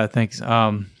that. Yeah, thanks.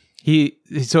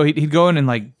 He'd go in and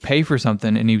like pay for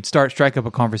something, and he would strike up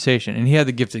a conversation, and he had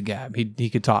the gift of gab. He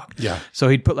could talk. Yeah. So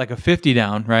he'd put like a 50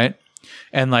 down, right?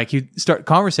 And like he'd start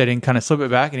conversating, kind of slip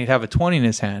it back, and he'd have a 20 in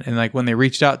his hand. And like when they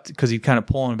reached out, because he'd kind of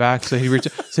pull him back, so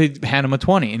he'd hand him a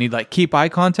 20, and he'd like keep eye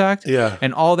contact. Yeah.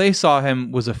 And all they saw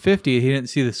him was a 50. He didn't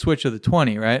see the switch of the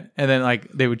 20, right? And then like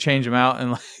they would change him out,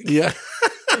 and like Yeah.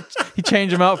 he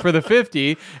changed him out for the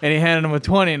 50, and he handed him a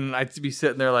 20, and I'd be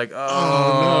sitting there like,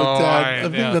 Oh, no, Dad. I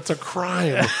think that's a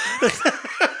crime.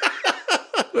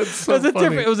 That's so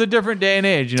funny. It was a different day and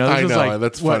age, This I was know, like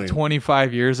that's funny.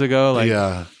 25 years ago. Like,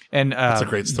 Yeah. and That's a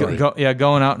great story.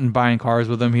 Going out and buying cars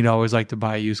with him. He'd always like to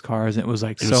buy used cars, and it was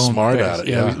like He was smart at it.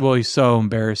 Yeah. He's so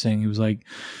embarrassing. He was like,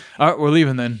 "All right, we're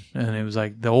leaving then," and it was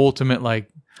like the ultimate like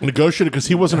Negotiated because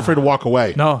he wasn't afraid to walk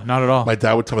away. no, not at all. My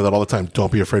dad would tell me that all the time.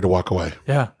 Don't be afraid to walk away.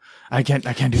 Yeah, I can't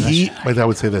do that. Shit. My dad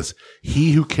would say this: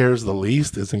 "He who cares the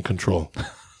least is in control."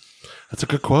 That's a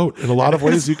good quote. In a lot of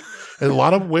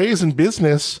ways, in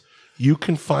business, you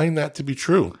can find that to be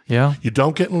true. Yeah, You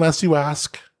don't get unless you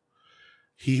ask.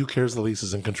 He who cares the least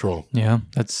is in control. yeah,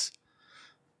 it's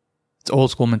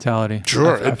old school mentality.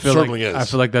 Sure, I it feel certainly like, is. I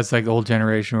feel like that's like old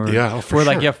generation. Or, Yeah, for or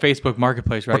like sure. you have Facebook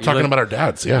Marketplace, right? We're talking about our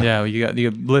dads. Yeah. Yeah, you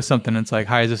list something. And it's like,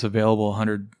 "Hi, is this available?"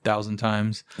 100,000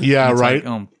 times. Yeah, And it's right.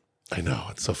 Like, I know.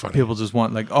 It's so funny. people just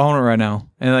want like, "I want it right now,"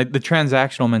 and like the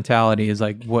transactional mentality is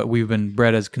like what we've been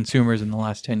bred as consumers in the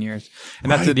last 10 years.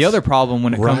 And that's Right. the other problem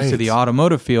when it comes to Right. the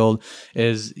automotive field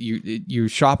is you're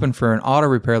shopping for an auto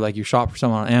repair like you shop for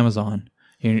someone on Amazon.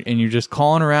 And you're just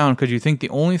calling around because you think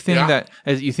the only thing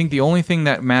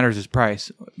that matters is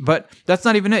price. But that's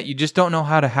not even it. You just don't know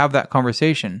how to have that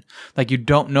conversation. Like you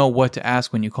don't know what to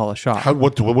ask when you call a shop.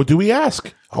 What do we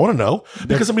ask? I want to know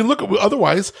because I mean, look.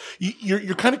 Otherwise,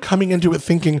 you're kind of coming into it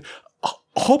thinking,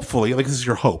 hopefully, like this is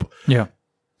your hope. Yeah.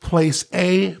 Place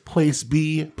A, place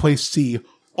B, place C,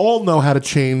 all know how to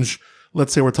change.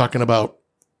 Let's say we're talking about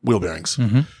wheel bearings,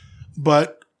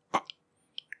 but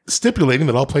stipulating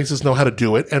that all places know how to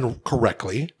do it and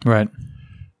correctly. Right.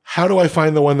 How do I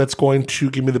find the one that's going to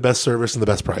give me the best service and the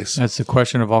best price? That's the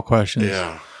question of all questions.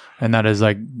 Yeah. And that is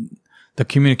like the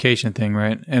communication thing,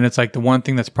 right? And it's like the one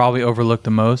thing that's probably overlooked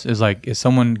the most is like, is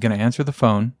someone going to answer the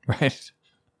phone, right?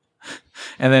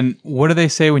 And then what do they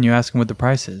say when you ask them what the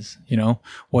price is?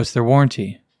 What's their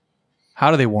warranty?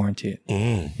 How do they warranty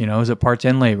it? Is it parts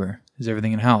and labor? Is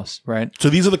everything in-house, right? So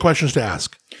these are the questions to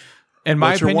ask. In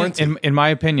my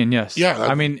opinion, yes. Yeah.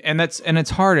 I mean, and it's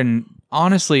hard. And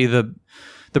honestly,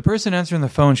 the person answering the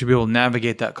phone should be able to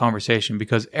navigate that conversation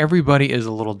because everybody is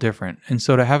a little different. And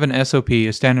so to have an SOP,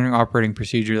 a standard operating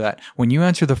procedure that when you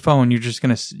answer the phone, you're just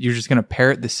gonna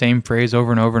parrot the same phrase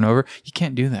over and over and over. You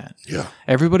can't do that. Yeah.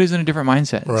 Everybody's in a different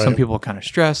mindset. Right. Some people are kind of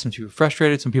stressed. Some people are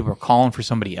frustrated. Some people are calling for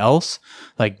somebody else.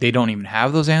 Like they don't even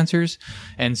have those answers.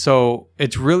 And so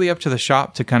it's really up to the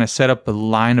shop to kind of set up a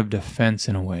line of defense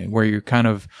in a way where you're kind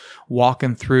of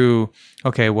walking through,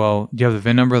 okay, well, do you have the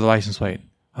VIN number or the license plate?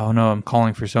 Oh no, I'm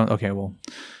calling for some. Okay, well,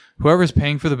 whoever's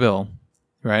paying for the bill,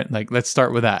 right? Like, let's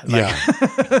start with that. Like,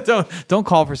 Yeah. don't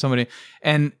call for somebody.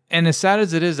 And as sad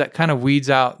as it is, that kind of weeds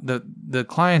out the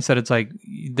clients that it's like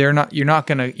you're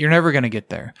never gonna get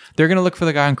there. They're gonna look for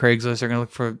the guy on Craigslist. They're gonna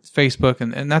look for Facebook,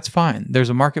 and that's fine. There's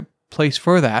a marketplace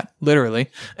for that, literally.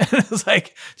 And it's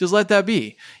like, just let that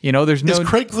be. There's no. Is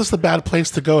Craigslist a bad place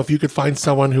to go if you could find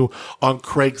someone who on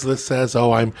Craigslist says,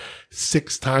 "Oh, I'm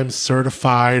 6 times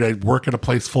certified. I work at a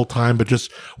place full time, but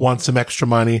just want some extra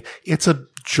money." It's a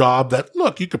job that,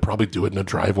 look, you could probably do it in a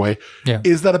driveway. Yeah.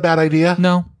 Is that a bad idea?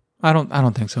 No, I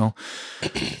don't think so.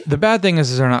 The bad thing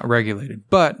is they're not regulated,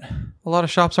 but a lot of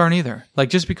shops aren't either. Like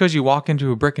just because you walk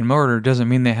into a brick and mortar doesn't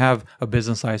mean they have a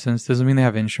business license, doesn't mean they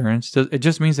have insurance. It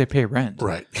just means they pay rent.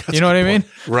 Right. That's You know a what I good mean?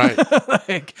 point. Right.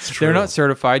 Like true. they're not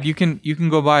certified. You can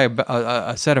go buy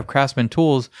a set of Craftsman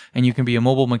tools and you can be a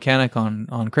mobile mechanic on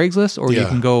Craigslist, or you Yeah.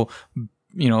 can go,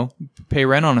 pay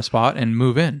rent on a spot and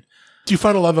move in. Do you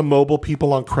find a lot of the mobile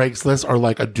people on Craigslist are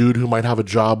like a dude who might have a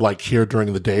job like here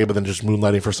during the day, but then just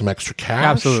moonlighting for some extra cash?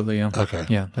 Absolutely. Yeah. Okay.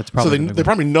 Yeah. That's So probably. they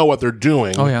probably know what they're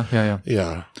doing. Oh yeah. Yeah. Yeah.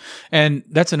 Yeah. And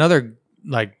that's another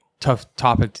like tough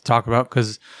topic to talk about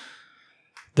because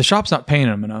the shop's not paying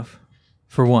them enough,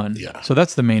 for one. Yeah. So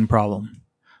that's the main problem.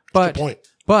 But Good point.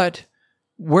 But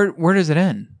where does it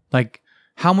end? Like,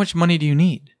 how much money do you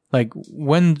need? Like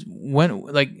when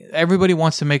like everybody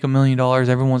wants to make $1 million,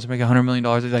 everyone wants to make $100 million.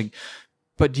 It's like,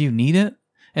 but do you need it?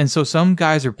 And so some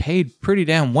guys are paid pretty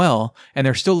damn well and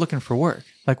they're still looking for work.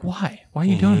 Like, why? Why are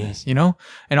you doing this? You know?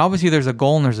 And obviously there's a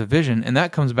goal and there's a vision. And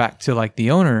that comes back to like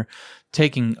the owner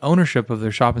taking ownership of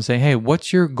their shop and saying, hey,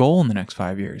 what's your goal in the next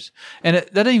 5 years? And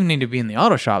that doesn't even need to be in the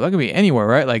auto shop. That could be anywhere,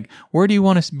 right? Like, where do you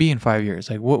want to be in 5 years?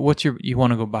 Like, you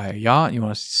want to go buy a yacht? You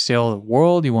want to sail the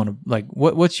world? You want to, like,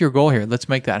 what's your goal here? Let's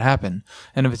make that happen.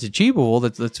 And if it's achievable,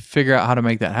 let's figure out how to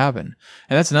make that happen.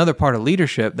 And that's another part of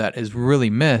leadership that is really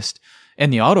missed in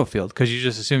the auto field, because you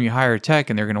just assume you hire a tech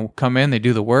and they're going to come in, they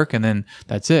do the work, and then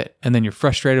that's it. And then you're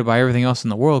frustrated by everything else in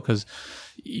the world because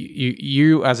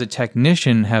you as a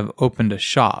technician have opened a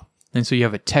shop. And so you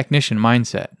have a technician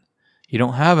mindset. You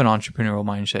don't have an entrepreneurial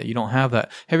mindset. You don't have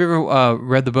that. Have you ever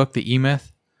read the book, The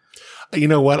E-Myth? You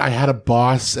know what? I had a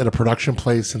boss at a production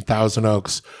place in Thousand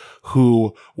Oaks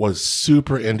who was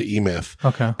super into E-Myth.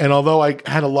 Okay. And although I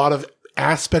had a lot of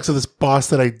aspects of this boss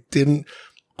that I didn't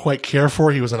quite care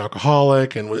for, he was an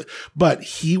alcoholic, but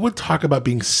he would talk about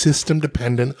being system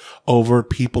dependent over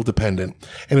people dependent.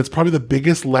 And it's probably the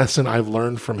biggest lesson I've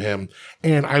learned from him.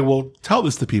 And I will tell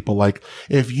this to people, like,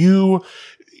 if you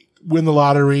win the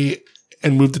lottery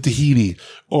and move to Tahiti,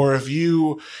 or if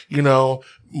you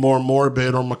more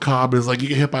morbid or macabre is like you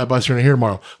get hit by a bus, you're gonna hear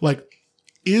tomorrow. Like,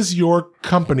 is your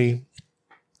company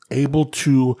able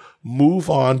to move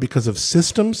on because of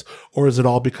systems, or is it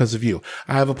all because of you?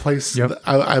 I have a place that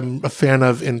I'm a fan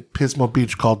of in Pismo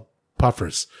Beach called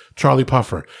Puffers. Charlie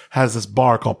Puffer has this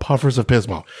bar called Puffers of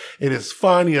Pismo. It is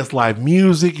fun. He has live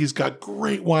music. He's got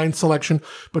great wine selection,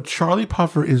 but Charlie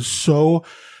Puffer is so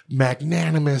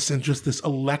magnanimous and just this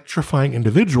electrifying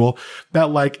individual that,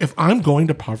 like, if I'm going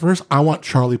to Puffers, I want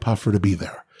Charlie Puffer to be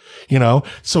there.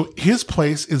 So his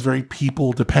place is very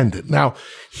people dependent. Now,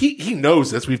 he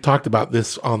knows this. We've talked about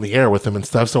this on the air with him and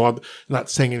stuff. So I'm not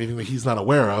saying anything that he's not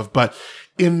aware of, but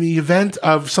in the event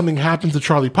of something happens to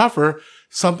Charlie Puffer,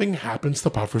 something happens to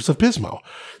Puffers of Pismo.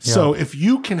 Yeah. So if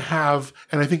you can have,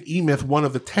 and I think E-Myth, one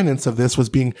of the tenets of this was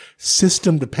being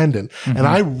system dependent. Mm-hmm. And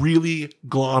I really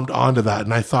glommed onto that.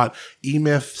 And I thought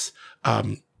E-Myth's,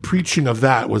 preaching of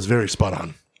that was very spot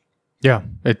on. Yeah.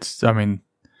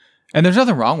 And there's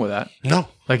nothing wrong with that. No.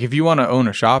 Like, if you want to own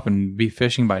a shop and be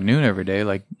fishing by noon every day,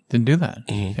 like, then do that.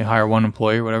 Mm-hmm. And hire one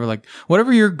employee or whatever. Like,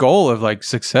 whatever your goal of, like,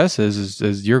 success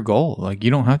is your goal. Like,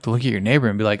 you don't have to look at your neighbor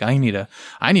and be like, I need to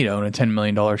own a $10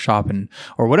 million shop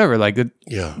or whatever. Like, it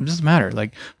doesn't matter.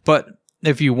 Like, but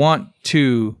if you want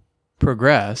to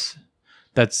progress,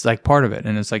 that's, like, part of it.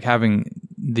 And it's like having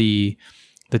the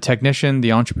technician,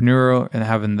 the entrepreneur, and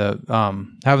having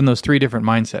those three different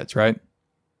mindsets, right?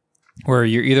 Where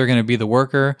you're either going to be the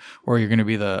worker or you're going to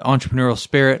be the entrepreneurial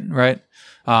spirit, right?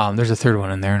 There's a third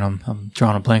one in there, and I'm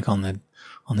drawing a blank on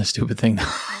the stupid thing.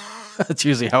 That's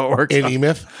usually how it works. In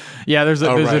E-Myth? Yeah, there's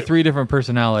three different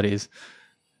personalities,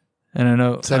 and I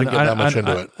know. So I didn't get that much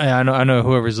into it. I know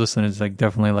whoever's listening is like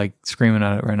definitely like screaming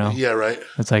at it right now. Yeah, right.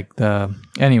 It's like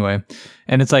anyway,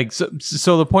 and it's like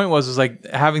so. The point was like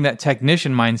having that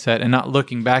technician mindset and not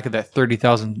looking back at that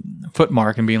 30,000 foot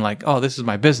mark and being like, oh, this is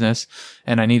my business,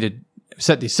 and I need to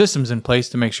set these systems in place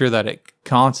to make sure that it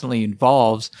constantly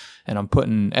evolves, and I'm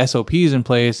putting SOPs in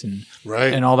place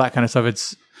and all that kind of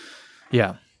stuff.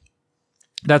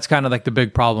 That's kind of like the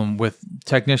big problem with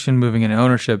technician moving into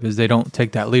ownership is they don't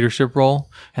take that leadership role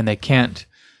and they can't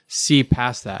see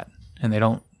past that, and they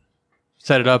don't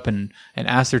set it up and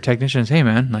ask their technicians, hey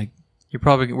man, like we're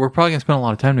probably going to spend a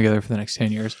lot of time together for the next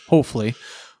 10 years, hopefully.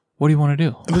 What do you want to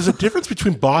do? And there's a difference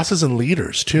between bosses and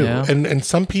leaders too. Yeah. And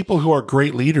some people who are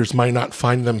great leaders might not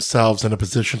find themselves in a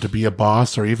position to be a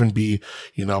boss or even be,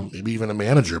 maybe even a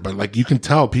manager. But like you can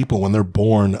tell people when they're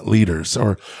born leaders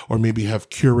or maybe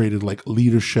have curated like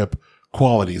leadership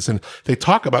qualities. And they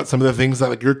talk about some of the things that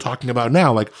like you're talking about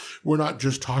now. Like we're not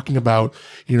just talking about,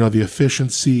 the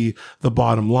efficiency, the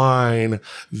bottom line,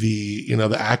 the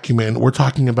acumen. We're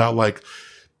talking about like,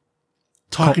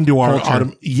 talking to our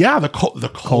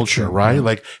the culture, right? Yeah.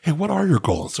 Like, hey, what are your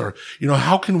goals? Or,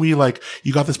 how can we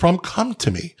you got this problem? Come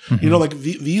to me. Mm-hmm.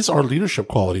 These are leadership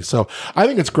qualities. So I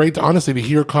think it's great to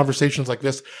hear conversations like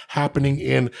this happening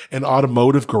in an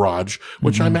automotive garage,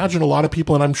 which mm-hmm. I imagine a lot of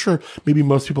people, and I'm sure maybe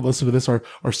most people listen to this are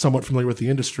somewhat familiar with the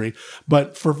industry.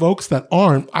 But for folks that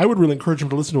aren't, I would really encourage them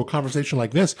to listen to a conversation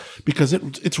like this because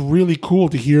it's really cool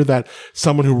to hear that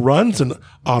someone who runs an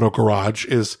auto garage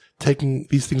is taking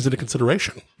these things into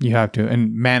consideration. You have to.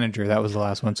 And manager, that was the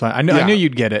last one. So I knew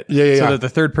you'd get it. So the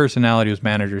third personality was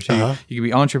manager. So you can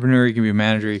be entrepreneur, you can be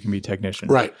manager, you can be technician.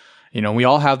 Right. We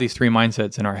all have these three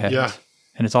mindsets in our heads. Yeah.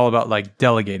 And it's all about like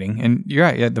delegating. And you're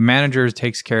right. Yeah, the manager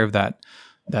takes care of that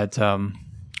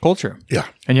culture. Yeah.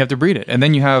 And you have to breed it. And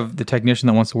then you have the technician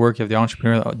that wants to work. You have the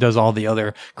entrepreneur that does all the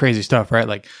other crazy stuff, right?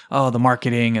 Like, the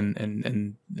marketing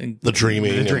and the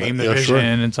dreaming, the vision. Sure.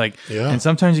 It's like, and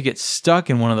sometimes you get stuck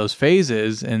in one of those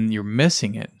phases and you're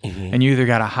missing it. Mm-hmm. And you either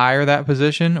got to hire that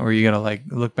position or you got to like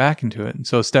look back into it. And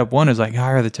so step one is like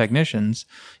hire the technicians,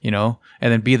 and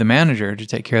then be the manager to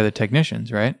take care of the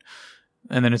technicians, right?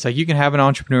 And then it's like you can have an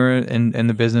entrepreneur in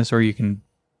the business or you can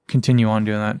continue on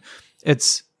doing that.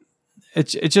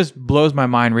 It just blows my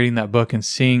mind reading that book and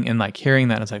seeing and like hearing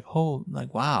that. It's like,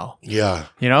 wow. Yeah.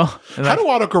 How do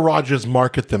auto garages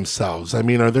market themselves? I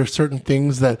mean, are there certain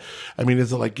things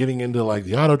is it like getting into like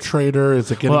the Auto Trader? Is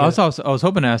it getting? Well, I was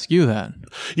hoping to ask you that.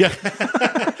 Yeah.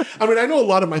 I mean, I know a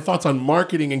lot of my thoughts on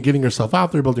marketing and getting yourself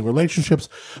out there, building relationships,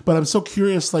 but I'm so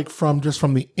curious, like from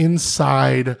the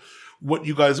inside, what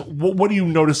do you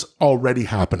notice already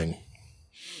happening?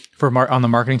 On the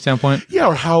marketing standpoint? Yeah,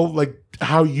 or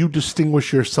how you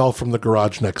distinguish yourself from the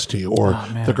garage next to you or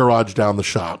the garage down the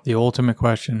shop. The ultimate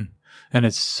question. And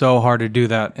it's so hard to do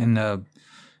that in a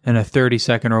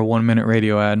 30-second or a 1-minute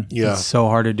radio ad. Yeah. It's so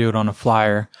hard to do it on a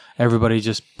flyer. Everybody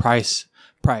just price.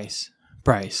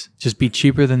 Just be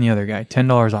cheaper than the other guy.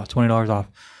 $10 off, $20 off.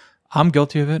 I'm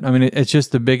guilty of it. I mean, it's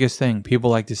just the biggest thing.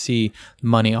 People like to see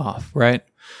money off, right?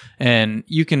 And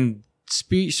you can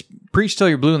preach till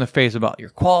you're blue in the face about your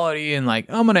quality and like,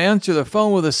 I'm going to answer the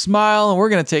phone with a smile and we're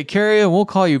going to take care of you and we'll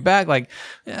call you back. Like,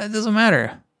 it doesn't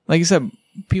matter. Like you said,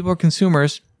 people are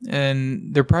consumers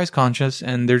and they're price conscious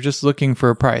and they're just looking for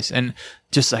a price. And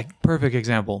just like perfect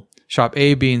example, shop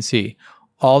A, B, and C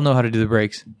all know how to do the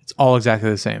brakes. It's all exactly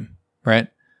the same, right?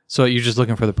 So you're just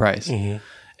looking for the price. Mm-hmm.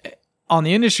 On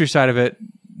the industry side of it,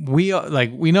 we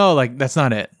know like that's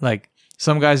not it. Like,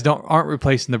 some guys aren't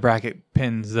replacing the bracket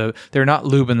pins. They're not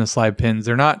lubing the slide pins.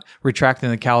 They're not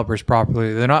retracting the calipers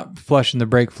properly. They're not flushing the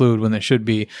brake fluid when they should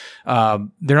be. They're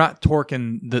not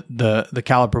torquing the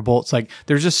caliper bolts. Like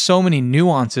there's just so many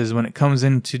nuances when it comes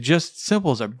into just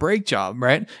simple as a brake job,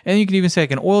 right? And you can even say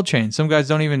like an oil change. Some guys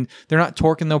they're not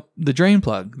torquing the drain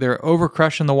plug. They're over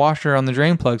crushing the washer on the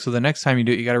drain plug. So the next time you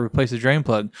do it, you got to replace the drain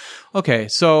plug. Okay,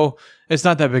 so it's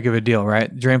not that big of a deal,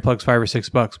 right? Drain plug's $5 or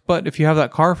 $6. But if you have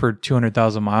that car for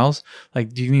 200,000 miles,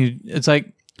 like do you need? It's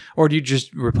like, or do you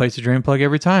just replace the drain plug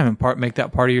every time and make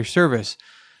that part of your service?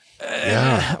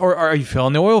 Yeah. Or are you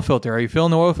filling the oil filter? Are you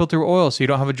filling the oil filter with oil so you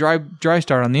don't have a dry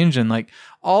start on the engine? Like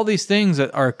all these things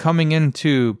that are coming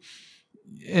into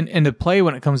play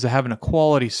when it comes to having a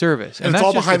quality service. And it's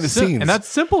all behind the scenes. And that's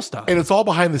simple stuff. And it's all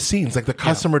behind the scenes. Like the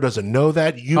customer doesn't know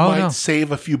that. You might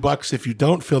save a few bucks if you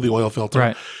don't fill the oil filter.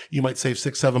 Right. You might save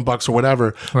 $6-7 or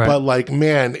whatever. Right. But like,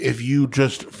 man, if you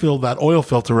just fill that oil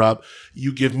filter up,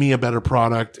 you give me a better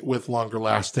product with longer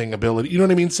lasting ability. You know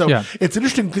what I mean? So it's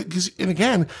interesting because, and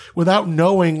again, without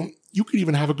knowing, you could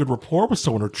even have a good rapport with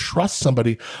someone or trust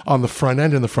somebody on the front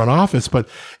end in the front office. But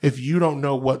if you don't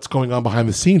know what's going on behind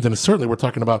the scenes, and certainly we're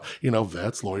talking about,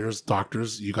 vets, lawyers,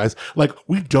 doctors, you guys, like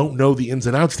we don't know the ins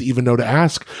and outs to even know to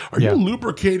ask, are you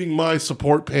lubricating my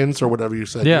support pins or whatever you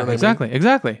said? Yeah, you know exactly. I mean?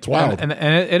 Exactly. It's wild. And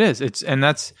it is.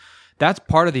 That's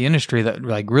part of the industry that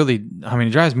like really, I mean,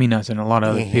 it drives me nuts and a lot of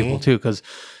other people too.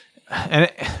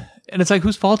 And it's like,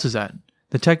 whose fault is that?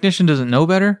 The technician doesn't know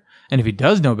better. And if he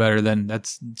does know better, then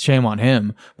that's shame on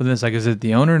him. But then it's like, is it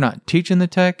the owner not teaching the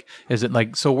tech? Is it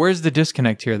like, so where's the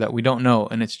disconnect here that we don't know?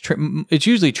 And it's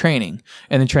usually training,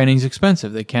 and the training's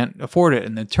expensive. They can't afford it,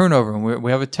 and the turnover, and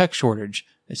we have a tech shortage.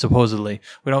 Supposedly,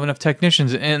 we don't have enough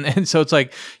technicians, and so it's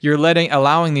like you're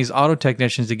allowing these auto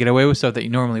technicians to get away with stuff that you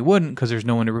normally wouldn't because there's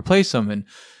no one to replace them, and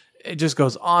it just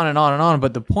goes on and on and on.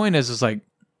 But the point is like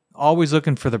always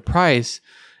looking for the price.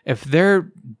 If their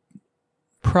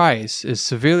price is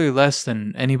severely less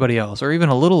than anybody else, or even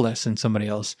a little less than somebody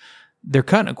else, they're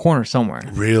cutting a corner somewhere.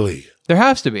 Really? There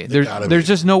has to be. There's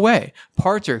just no way.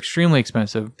 Parts are extremely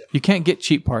expensive. You can't get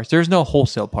cheap parts. There's no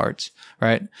wholesale parts,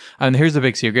 right? And here's the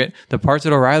big secret. The parts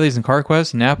at O'Reilly's and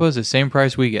CarQuest and Napa's the same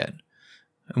price we get.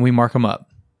 And we mark them up.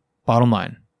 Bottom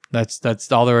line.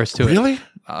 That's all there is to it. Really?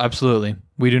 Absolutely.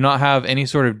 We do not have any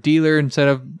sort of dealer instead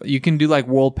of, you can do like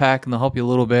Worldpac and they'll help you a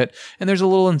little bit. And there's a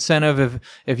little incentive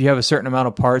if you have a certain amount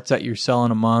of parts that you're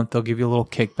selling a month, they'll give you a little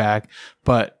kickback.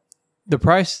 But the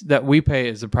price that we pay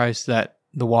is the price that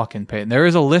the walk-in pay. And there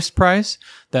is a list price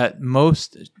that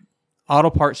most auto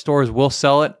parts stores will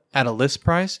sell it at a list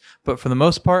price. But for the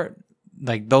most part,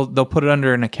 like they'll put it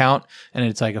under an account and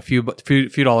it's like a few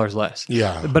dollars less.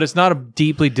 Yeah. But it's not a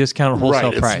deeply discounted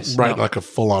wholesale price. Right. No. Like a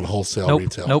full on wholesale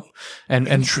retail. Nope. And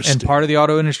part of the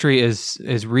auto industry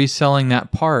is reselling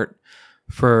that part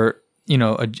for,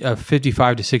 a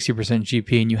 55 to 60%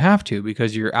 GP. And you have to,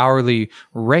 because your hourly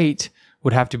rate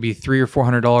would have to be $300 or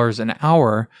 $400 an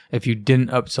hour if you didn't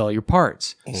upsell your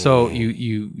parts. So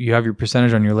you have your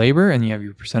percentage on your labor and you have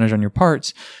your percentage on your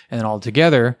parts, and then all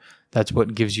together, that's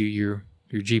what gives you your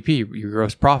GP, your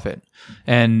gross profit.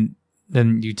 And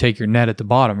then you take your net at the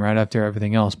bottom, right after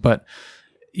everything else. But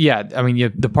yeah, I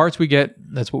mean, the parts we get,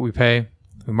 that's what we pay.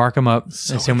 We mark them up.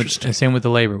 So and same with the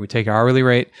labor. We take our hourly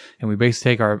rate and we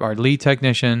basically take our lead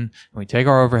technician and we take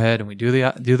our overhead and we do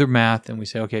the math and we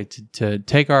say, okay, to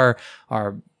take our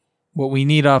what we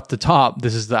need off the top,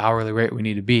 this is the hourly rate we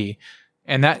need to be.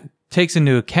 And that takes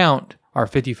into account our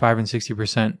 55 and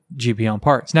 60% GP on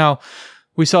parts. Now,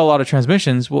 we sell a lot of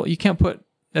transmissions. Well, you can't put,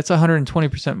 that's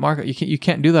 120% markup. You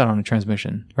can't do that on a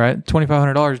transmission, right?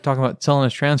 $2,500, you're talking about selling a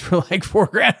trans for like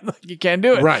 $4,000. Like, you can't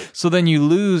do it. Right. So then you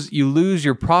lose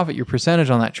your profit, your percentage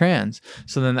on that trans.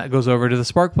 So then that goes over to the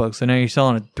spark plug. So now you're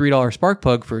selling a $3 spark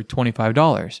plug for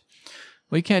 $25.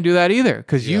 Well, you can't do that either,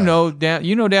 because you know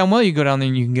damn well you go down there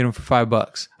and you can get them for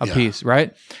 $5 a piece,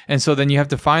 right? And so then you have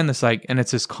to find this, like, and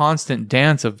it's this constant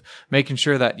dance of making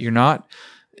sure that you're not.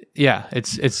 Yeah,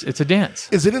 it's a dance.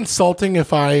 Is it insulting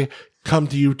if I come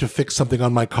to you to fix something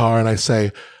on my car and I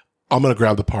say, I'm going to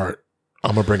grab the part,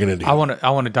 I'm going to bring it into you? I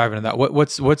want to dive into that. What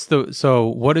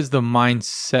is the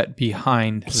mindset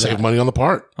behind Save that? money on the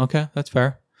part. Okay, that's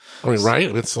fair. I mean,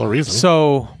 right? That's the reason.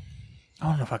 So I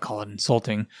don't know if I call it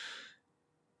insulting.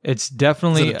 It's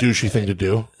definitely Is it a douchey thing to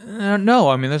do? No,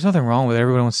 I mean, there's nothing wrong with it.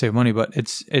 Everyone wants to save money, but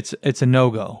it's a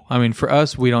no-go. I mean, for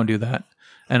us, we don't do that.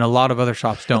 And a lot of other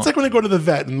shops don't. It's like when I go to the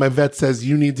vet and my vet says,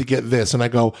 you need to get this. And I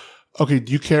go, okay,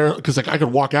 do you care? Because like I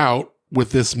could walk out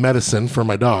with this medicine for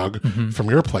my dog from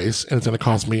your place and it's going to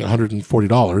cost me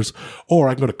 $140. Or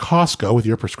I can go to Costco with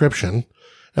your prescription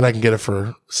and I can get it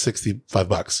for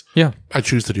 $65. Yeah. I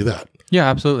choose to do that. Yeah,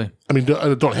 absolutely. I mean,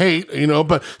 don't hate,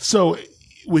 but so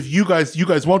with you guys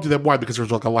won't do that. Why? Because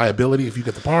there's like a liability if you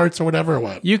get the parts or whatever, or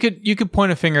what? You could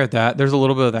point a finger at that. There's a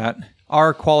little bit of that.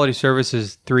 Our quality service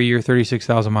is 3-year,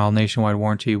 36,000 mile nationwide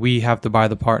warranty. We have to buy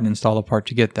the part and install the part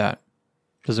to get that.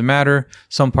 Doesn't matter.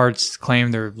 Some parts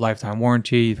claim their lifetime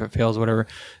warranty. If it fails, whatever.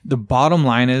 The bottom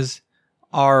line is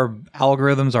our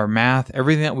algorithms, our math,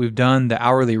 everything that we've done, the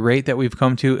hourly rate that we've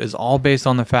come to is all based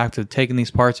on the fact of taking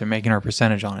these parts and making our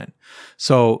percentage on it.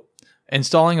 So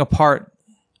installing a part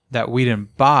that we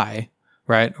didn't buy,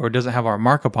 right, or doesn't have our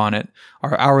markup on it,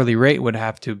 our hourly rate would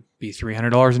have to be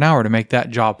 $300 an hour to make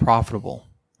that job profitable,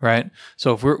 right?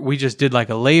 So if we just did like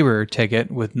a labor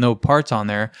ticket with no parts on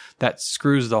there, that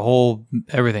screws the whole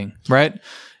everything, right?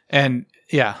 And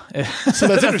yeah, so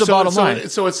that's the bottom line.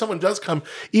 So if someone does come,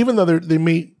 even though they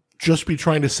may just be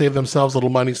trying to save themselves a little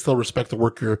money, still respect the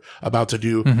work you're about to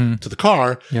do to the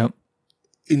car. Yep.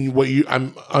 In what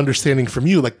I'm understanding from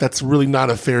you, like that's really not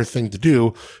a fair thing to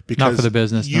do, because not for the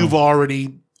business. You've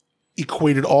already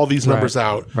equated all these numbers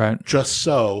out, right? Just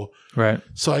so, right.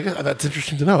 So I guess that's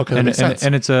interesting to know. Okay, that and, makes sense.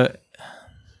 And it's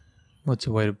what's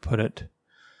a way to put it?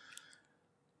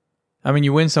 I mean,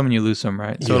 you win some and you lose some,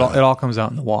 right? So it all comes out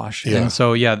in the wash. Yeah. And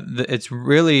so it's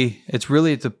really at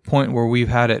the point where we've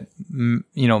had it,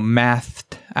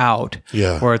 mathed out.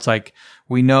 Yeah. Where it's like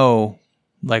we know.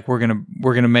 Like we're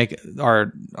gonna make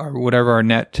our whatever our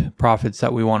net profits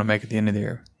that we want to make at the end of the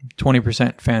year.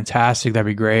 20%, fantastic. That'd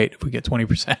be great if we get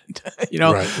 20%.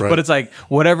 Right. But it's like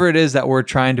whatever it is that we're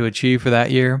trying to achieve for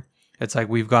that year. It's like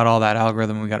we've got all that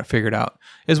algorithm. We got it figured out.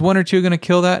 Is 1 or 2 going to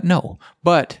kill that? No,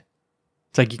 but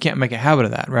it's like you can't make a habit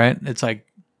of that, right? It's like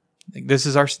this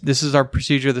is our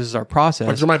procedure. This is our process.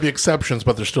 Like there might be exceptions,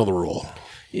 but there's still the rule.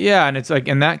 Yeah, and it's like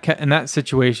in that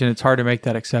situation, it's hard to make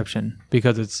that exception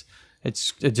because it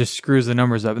just screws the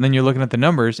numbers up. And then you're looking at the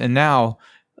numbers, and now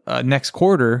next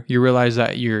quarter you realize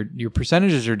that your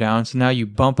percentages are down. So now you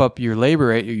bump up your labor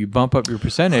rate, or you bump up your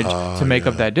percentage to make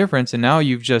up that difference. And now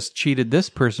you've just cheated this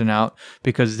person out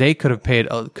because they could have paid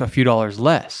a few dollars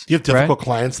less. You have difficult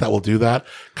clients that will do that.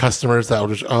 Customers that will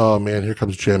just, oh man, here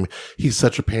comes Jim. He's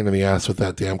such a pain in the ass with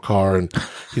that damn car, and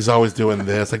he's always doing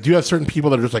this. Like, do you have certain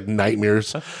people that are just like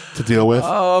nightmares to deal with?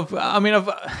 I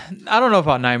don't know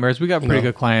about nightmares. We got pretty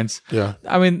good clients. Yeah.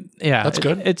 I mean, yeah, that's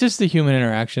good. It's just the human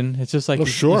interaction. It's just like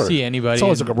you see anybody. It's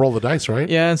always like a roll of the dice, right?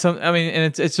 Yeah,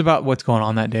 and it's about what's going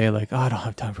on that day. Like, I don't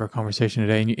have time for a conversation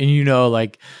today, and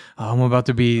like, I'm about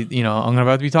to be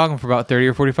talking for about 30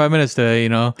 or 45 minutes today,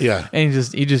 Yeah. And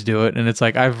you just do it, and it's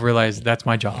like I've realized that's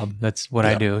my job. That's what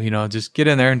I do. Just get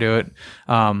in there and do it.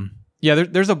 Yeah,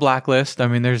 there's a blacklist. I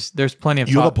mean, there's plenty of.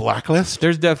 You have a blacklist?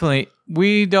 There's definitely.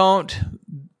 We don't.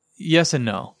 Yes and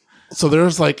no. So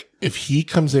there's like, if he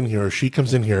comes in here or she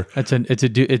comes in here, It's a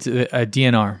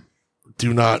DNR.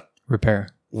 Do not repair.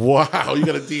 Wow, you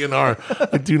got a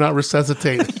DNR. Do not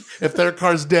resuscitate. If their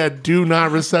car's dead, do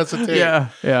not resuscitate. Yeah.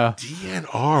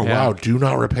 DNR. Wow, do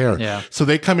not repair. Yeah. So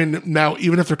they come in now,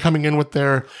 even if they're coming in with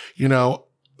their, '06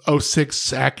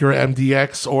 Acura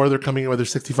MDX, or they're coming in with their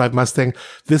 '65 Mustang.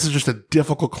 This is just a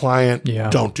difficult client. Yeah.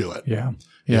 Don't do it. Yeah.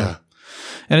 Yeah.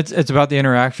 And it's about the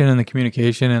interaction and the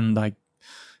communication, and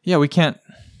we can't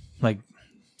like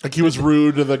he was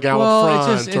rude to the gal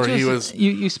up front, he was.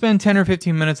 You spend 10 or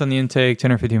 15 minutes on the intake,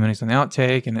 10 or 15 minutes on the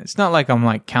outtake, and it's not like I'm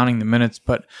like counting the minutes,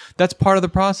 but that's part of the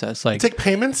process. Like, take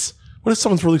payments. What if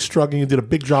someone's really struggling? You did a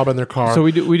big job on their car. So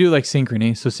we do like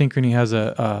Synchrony. So Synchrony has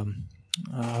a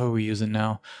who are we using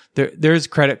now? There's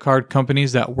credit card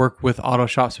companies that work with auto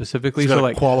shop specifically. So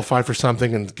like qualify for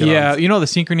something and get on. The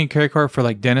Synchrony credit card for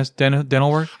like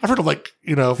dental work. I've heard of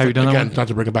have you done again, that? Not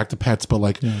to bring it back to pets, but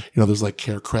there's like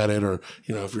care credit, or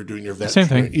if you're doing your vet. Same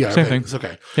thing. Yeah, same thing. It's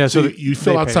okay. Yeah, so you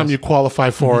fill out something, you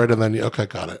qualify for it, and then okay,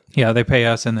 got it. Yeah, they pay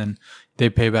us, and then they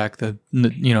pay back the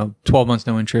 12 months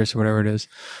no interest or whatever it is.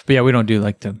 But yeah, we don't do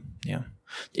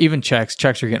even checks.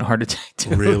 Checks are getting hard to take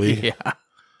too. Really? Yeah.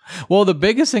 Well, the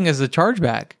biggest thing is the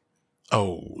chargeback.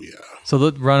 Oh, yeah. So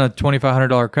they'll run a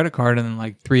 $2,500 credit card, and then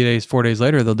like 4 days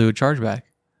later, they'll do a chargeback.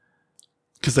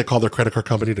 Because they call their credit card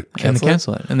company to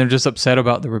cancel it. And they're just upset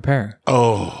about the repair.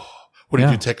 Oh. What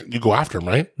do you do? You go after them,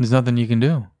 right? There's nothing you can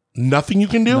do. Nothing you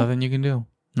can do? Nothing you can do.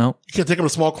 Nope. You can't take them to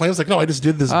small claims? Like, no, I just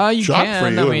did this job for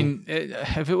you. I mean,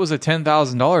 if it was a $10,000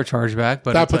 chargeback,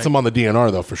 but that puts them on the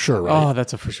DNR, though, for sure, right? Oh,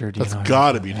 that's a for sure DNR. That's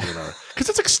got to be DNR. Because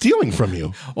it's like stealing from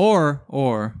you. Or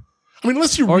I mean,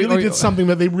 unless you really did something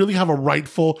that they really have a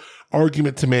rightful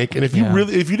argument to make, and if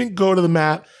you didn't go to the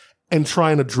mat and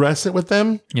try and address it with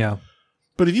them,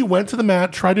 But if you went to the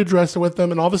mat, tried to address it with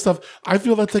them, and all this stuff, I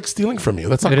feel that's like stealing from you.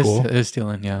 That's not cool. It is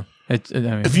stealing. Yeah.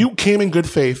 If you came in good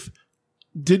faith,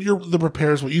 did the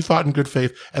repairs what you thought in good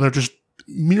faith, and are just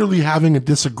merely having a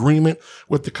disagreement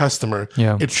with the customer,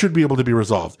 it should be able to be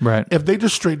resolved. Right. If they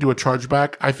just straight do a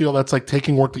chargeback, I feel that's like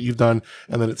taking work that you've done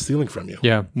and then it's stealing from you.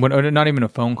 Yeah. Not even a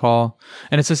phone call.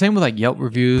 And it's the same with like Yelp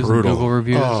reviews and Google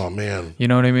reviews. Oh man. You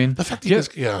know what I mean? The fact that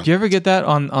do you ever get that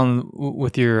on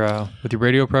with your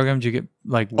radio program? Do you get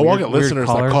like I'll get listeners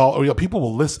that call. People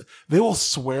will listen. They will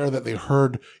swear that they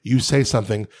heard you say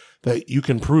something that you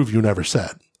can prove you never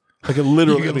said. Like it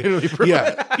literally, it's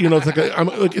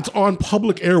like it's on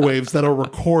public airwaves that are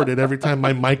recorded every time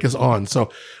my mic is on.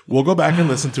 So we'll go back and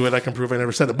listen to it. I can prove I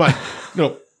never said it. But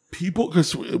people,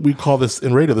 because we call this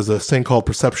in radio, there's a saying called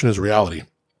perception is reality.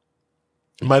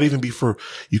 It might even be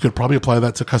you could probably apply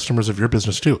that to customers of your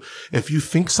business too. If you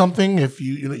think something, if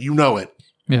you know it.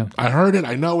 Yeah. I heard it.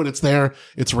 I know it. It's there.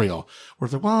 It's real. We're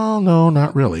like, well, no,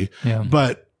 not really. Yeah.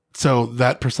 But so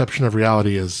that perception of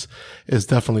reality is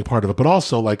definitely part of it. But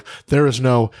also, like, there is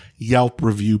no Yelp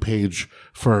review page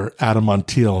for Adam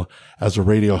Montiel as a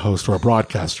radio host or a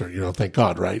broadcaster. Thank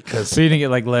God, right? So you didn't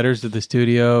get like letters to the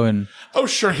studio and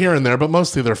sure, here and there, but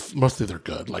mostly they're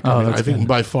good. Like, I think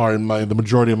by far in the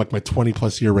majority of my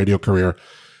 20+ year radio career,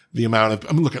 the amount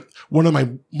of look at one of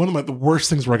the worst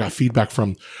things where I got feedback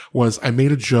from was I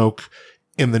made a joke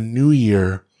in the new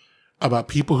year about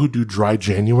people who do dry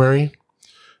January.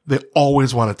 They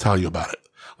always want to tell you about it.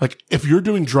 Like if you're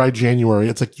doing dry January,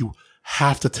 it's like you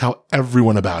have to tell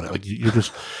everyone about it. Like you're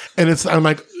just, and I'm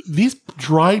like, these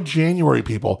dry January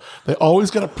people, they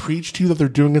always got to preach to you that they're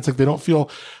doing it. It's like they don't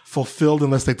feel fulfilled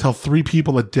unless they tell 3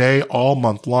 people a day all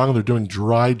month long and they're doing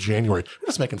dry January. We're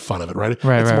just making fun of it, right? It's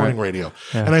morning radio.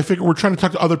 Yeah. And I figure we're trying to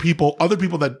talk to other people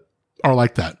that are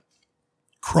like that.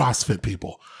 CrossFit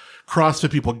people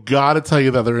gotta tell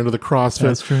you that they're into the CrossFit.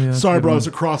 That's true. Yeah, sorry, bro, it's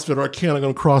a CrossFit, or I can't, I'm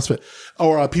going to CrossFit.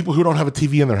 Or people who don't have a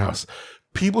TV in their house.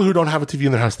 People who don't have a TV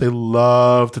in their house, they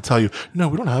love to tell you, no,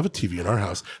 we don't have a TV in our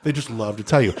house. They just love to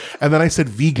tell you. And then I said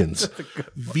vegans.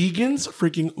 Vegans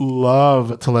freaking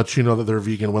love to let you know that they're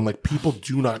vegan when like people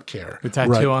do not care. The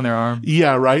tattoo on their arm.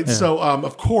 Yeah, right. Yeah. So,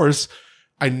 of course,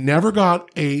 I never got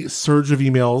a surge of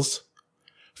emails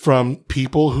from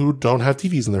people who don't have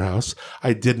TVs in their house.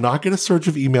 I did not get a surge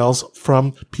of emails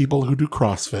from people who do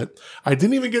CrossFit. I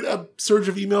didn't even get a surge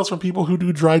of emails from people who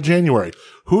do dry January.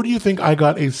 Who do you think I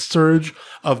got a surge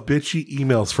of bitchy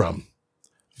emails from?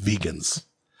 Vegans.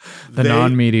 The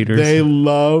non-meat eaters. They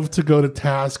love to go to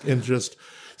task and just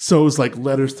it's like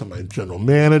letters to my general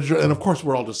manager. And of course,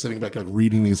 we're all just sitting back like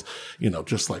reading these,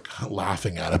 just like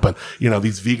laughing at it. But,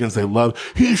 these vegans, they love,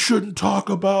 he shouldn't talk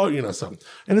about, so.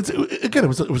 And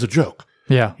it was a joke.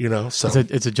 Yeah. So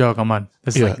it's a joke. I'm on.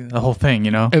 It's like the whole thing,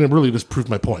 And it really just proved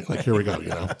my point. Like, here we go,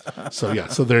 So,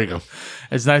 so there you go.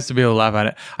 It's nice to be able to laugh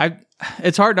at it.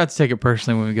 It's hard not to take it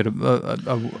personally when we get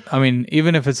I mean,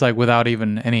 even if it's like without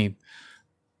even any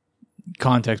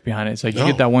context behind it. It's like you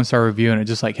get that 1-star review and it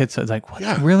just like hits. It's like, what?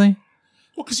 Yeah. Really?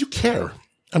 Well, because you care.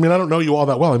 I mean, I don't know you all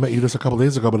that well. I met you just a couple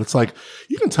days ago, but it's like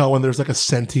you can tell when there's like a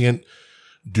sentient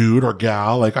dude or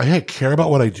gal, like, I care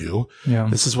about what I do. Yeah.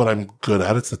 This is what I'm good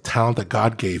at. It's the talent that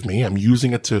God gave me. I'm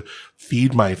using it to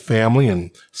feed my family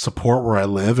and support where I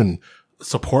live and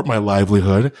support my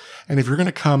livelihood. And if you're going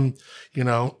to come,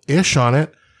 ish on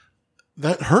it,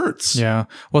 that hurts. Yeah.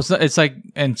 Well, it's like,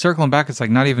 and circling back, it's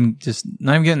like not even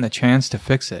getting the chance to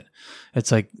fix it.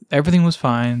 It's like everything was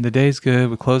fine. The day's good.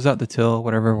 We closed out the till,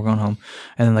 whatever. We're going home.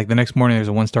 And then like the next morning, there's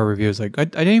a 1-star review. It's like, I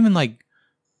didn't even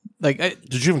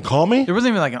did you even call me? There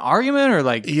wasn't even like an argument or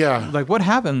like what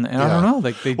happened? And I don't know.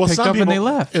 Like they picked up and they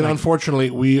left. And unfortunately,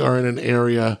 we are in an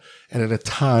area and at a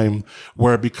time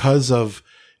where because of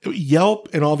Yelp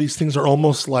and all these things are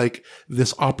almost like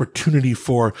this opportunity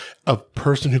for a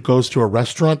person who goes to a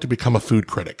restaurant to become a food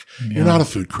critic. Yeah. You're not a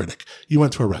food critic. You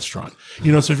went to a restaurant. So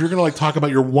if you're going to like talk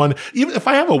about your one, even if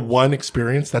I have a one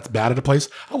experience that's bad at a place,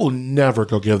 I will never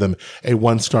go give them a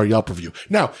 1-star Yelp review.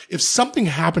 Now, if something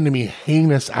happened to me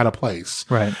heinous at a place,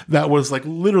 right, that was like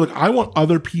literally, I want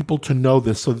other people to know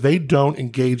this so they don't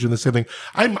engage in the same thing.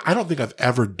 I don't think I've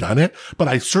ever done it, but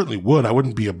I certainly would. I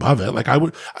wouldn't be above it. Like I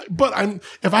would, but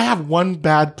if I have one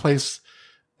bad place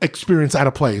experience at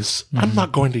a place, I'm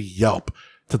not going to Yelp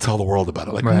to tell the world about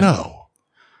it. Like, no.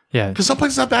 Yeah. Because some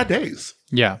places have bad days.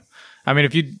 Yeah. I mean,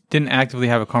 if you didn't actively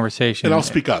have a conversation. And I'll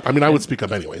speak up. I mean, I would speak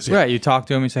up anyways. Yeah. Right. You talk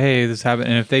to them, you say, hey, this happened.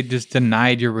 And if they just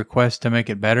denied your request to make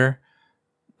it better,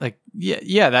 like,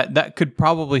 that could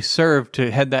probably serve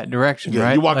to head that direction,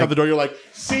 right? You walk out the door, you're like,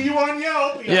 see you on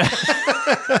Yelp. Yeah.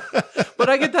 But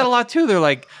I get that a lot too. They're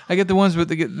like, I get the ones where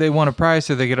they want a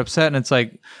price or they get upset and it's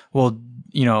like, well,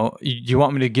 you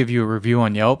want me to give you a review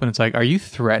on Yelp? And it's like, are you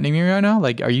threatening me right now?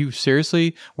 Like, are you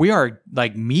seriously? We are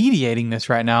like mediating this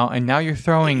right now. And now you're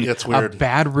throwing a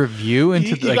bad review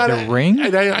into the ring.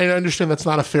 I understand that's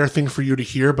not a fair thing for you to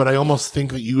hear, but I almost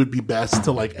think that you would be best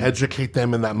to like educate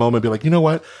them in that moment. Be like, you know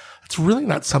what? It's really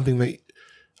not something that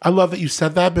I love that you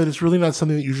said that, but it's really not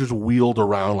something that you just wield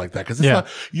around like that. Cause it's not,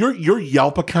 your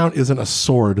Yelp account isn't a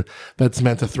sword that's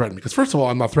meant to threaten me. Because first of all,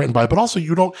 I'm not threatened by it, but also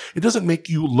it doesn't make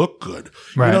you look good.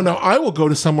 Right. Now I will go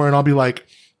to somewhere and I'll be like,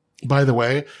 by the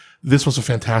way, this was a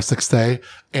fantastic stay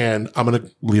and I'm going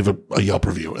to leave a Yelp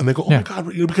review. And they go, oh my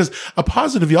God, because a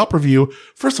positive Yelp review,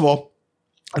 first of all,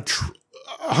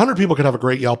 100 people could have a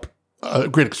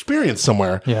great experience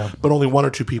somewhere, but only 1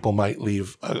 or 2 people might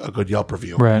leave a good Yelp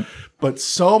review. Right. But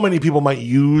so many people might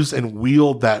use and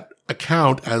wield that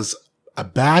account as a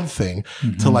bad thing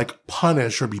to like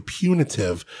punish or be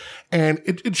punitive. And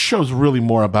it shows really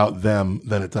more about them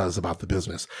than it does about the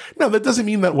business. Now, that doesn't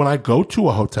mean that when I go to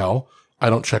a hotel, I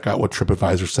don't check out what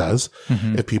TripAdvisor says.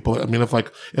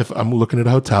 If I'm looking at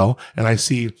a hotel and I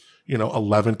see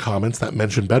 11 comments that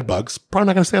mention bed bugs, probably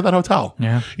not going to stay at that hotel.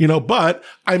 Yeah. But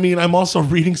I mean, I'm also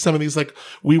reading some of these, like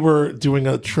we did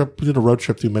a road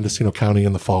trip through Mendocino County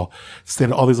in the fall, stayed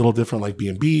at all these little different like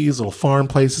B&Bs, little farm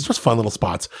places, just fun little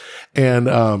spots.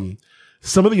 And,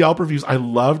 some of the Yelp reviews, I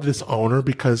loved this owner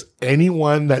because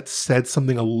anyone that said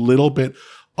something a little bit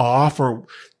off or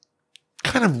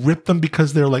kind of ripped them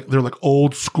because they're like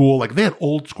old school, like they had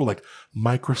old school, like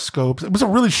microscopes. It was a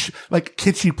really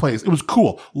kitschy place. It was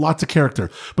cool. Lots of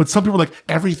character. But some people were like,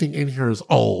 everything in here is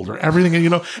old or everything,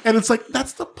 and it's like,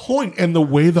 that's the point. And the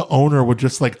way the owner would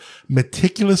just like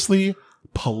meticulously,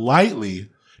 politely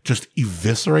just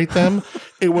eviscerate them.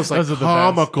 It was like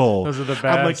comical. Those are the best.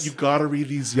 I'm like, you gotta read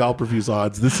these Yelp reviews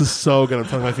odds. This is so good. I'm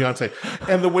telling my fiance.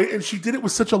 And she did it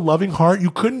with such a loving heart. You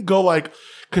couldn't go like,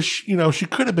 cause she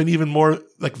could have been even more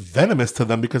like venomous to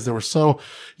them because they were so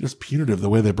just punitive the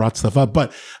way they brought stuff up.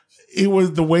 But it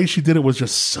was the way she did it was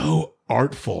just so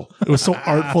artful. It was so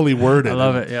artfully worded. I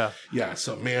love it. Yeah. Yeah.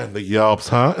 So man, the Yelps,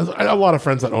 huh? I have a lot of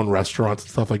friends that own restaurants and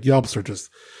stuff. Like Yelps are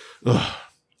just,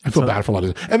 I feel bad for a lot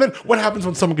of it. And then what happens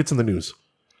when someone gets in the news?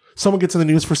 Someone gets in the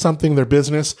news for something, their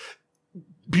business,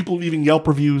 people leaving Yelp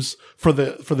reviews for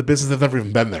the business that's never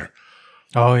even been there.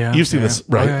 Oh yeah. You've seen this,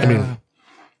 right? I mean,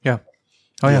 yeah.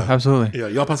 Oh yeah, absolutely. Yeah,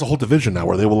 Yelp has a whole division now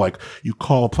where they will you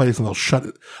call a place and they'll shut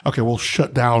it. Okay, we'll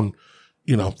shut down,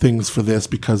 things for this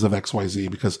because of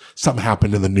XYZ, because something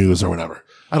happened in the news or whatever.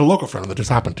 I had a local friend that just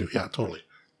happened to. Yeah, totally.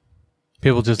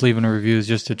 People just leaving reviews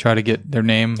just to try to get their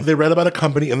name. They read about a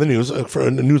company in the news for a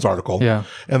news article. Yeah.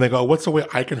 And they go, what's the way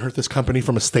I can hurt this company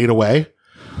from a state away?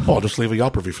 Oh, I'll just leave a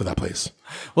Yelp review for that place.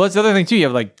 Well, that's the other thing too. You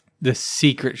have the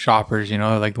secret shoppers,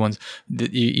 like the ones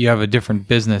that you have a different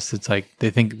business. It's like they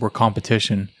think we're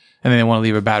competition, and then they want to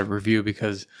leave a bad review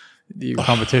because your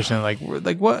competition.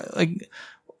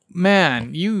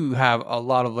 Man, you have a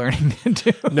lot of learning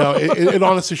to do. No, it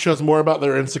honestly shows more about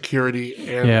their insecurity,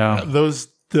 and those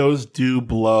do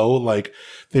blow. Like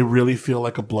they really feel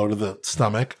like a blow to the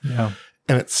stomach. Yeah,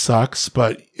 and it sucks.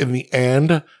 But in the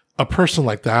end, a person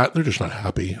like that, they're just not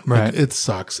happy. Right. Like, it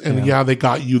sucks. And they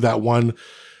got you that one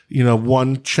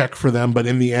check for them. But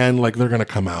in the end, like they're going to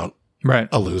come out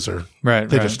a loser. Right.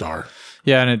 They just are.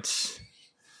 Yeah. And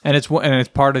it's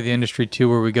part of the industry too,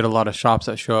 where we get a lot of shops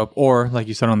that show up, or like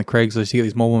you said on the Craigslist, you get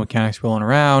these mobile mechanics rolling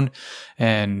around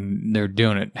and they're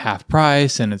doing it half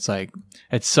price. And it's like,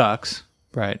 it sucks,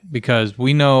 right? Because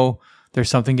we know there's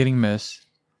something getting missed.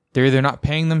 They're either not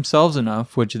paying themselves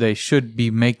enough, which they should be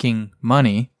making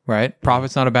money, right?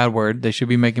 Profit's not a bad word. They should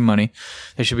be making money.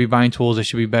 They should be buying tools. They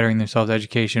should be bettering themselves,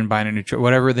 education, buying a new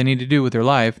whatever they need to do with their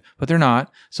life, but they're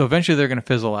not. So eventually they're going to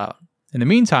fizzle out. In the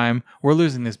meantime, we're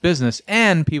losing this business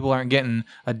and people aren't getting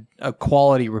a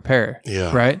quality repair.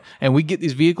 Yeah. Right. And we get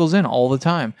these vehicles in all the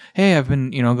time. Hey, I've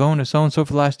been, going to so-and-so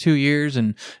for the last 2 years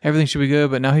and everything should be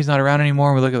good, but now he's not around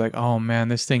anymore. And we look at like, oh man,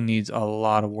 this thing needs a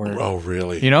lot of work. Oh,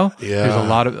 really? Yeah. There's a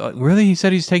lot of, really? He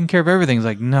said he's taking care of everything. It's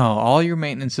like, no, all your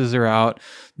maintenances are out.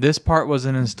 This part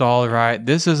wasn't installed right.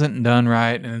 This isn't done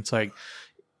right. And it's like,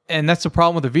 and that's the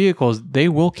problem with the vehicles. They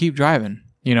will keep driving,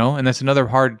 and that's another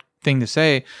hard thing to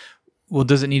say. Well,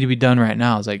 does it need to be done right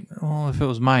now? It's like, oh, if it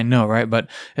was mine, no, right? But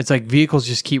it's like vehicles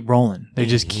just keep rolling. They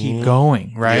just keep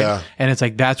going, right? Yeah. And it's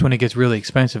like, that's when it gets really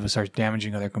expensive. It starts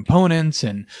damaging other components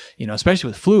and, especially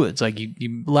with fluids. Like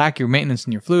you lack your maintenance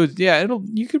in your fluids. Yeah,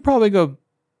 you could probably go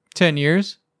 10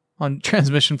 years on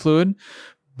transmission fluid,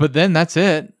 but then that's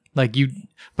it.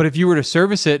 But if you were to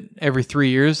service it every 3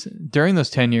 years during those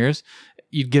 10 years,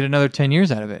 you'd get another 10 years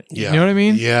out of it. Yeah. You know what I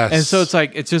mean? Yes. And so it's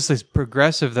like, it's just this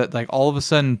progressive that like all of a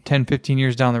sudden 10, 15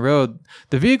 years down the road,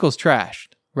 the vehicle's trashed,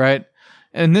 right?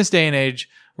 And in this day and age,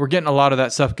 we're getting a lot of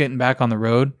that stuff getting back on the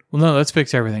road. Well, no, let's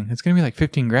fix everything. It's going to be like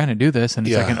 $15,000 to do this. And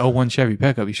it's like an 01 Chevy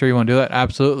pickup. You sure you want to do that?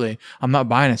 Absolutely. I'm not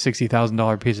buying a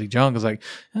 $60,000 piece of junk. It's like,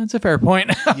 that's a fair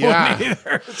point. Yeah.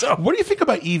 So what do you think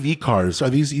about EV cars? Are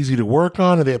these easy to work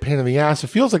on? Are they a pain in the ass? It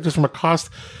feels like just from a cost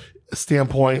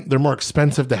standpoint, they're more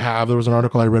expensive to have. There was an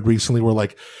article I read recently where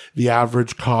like the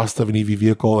average cost of an EV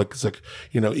vehicle is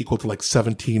equal to like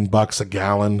 $17 a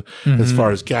gallon as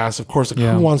far as gas. Of course,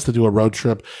 who wants to do a road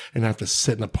trip and have to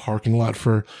sit in a parking lot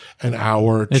for an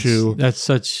hour or two?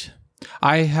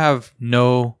 I have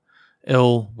no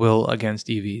ill will against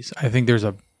EVs. I think there's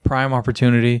a prime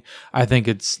opportunity. I think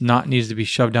needs to be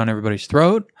shoved down everybody's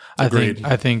throat. Agreed.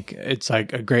 I think it's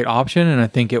like a great option, and I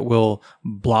think it will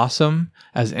blossom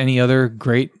as any other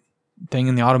great thing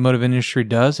in the automotive industry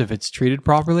does if it's treated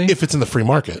properly. If it's in the free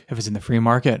market.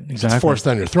 Exactly. If it's forced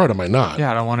down your throat, it might not.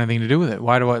 Yeah, I don't want anything to do with it.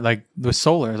 Why do I, like with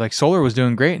solar? Like solar was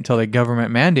doing great until the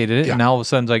government mandated it, and now all of a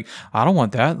sudden it's like, I don't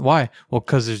want that. Why? Well,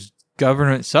 because there's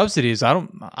government subsidies. I don't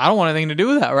want anything to do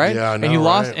with that, right? Yeah, I know,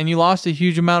 and you lost a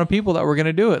huge amount of people that were going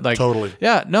to do it. Like totally.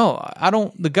 Yeah, no, I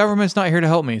don't. The government's not here to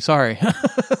help me. Sorry.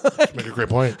 Make a great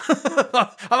point.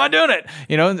 I'm not doing it.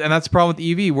 And that's the problem with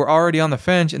EV. We're already on the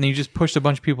fence, and then you just pushed a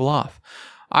bunch of people off.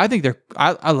 I think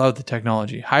I love the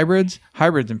technology. Hybrids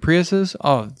and Priuses.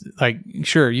 Oh, like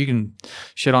sure, you can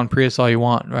shit on Prius all you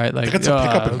want, right? Like it's a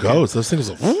pickup and go. So those things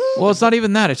are, well, it's not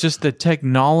even that. It's just the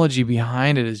technology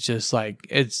behind it is just like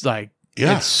it's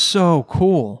so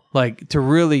cool. Like to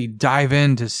really dive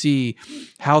in to see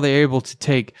how they're able to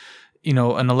take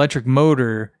an electric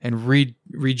motor and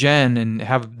regen and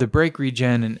have the brake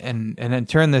regen and then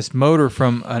turn this motor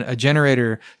from a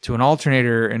generator to an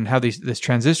alternator and have this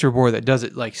transistor board that does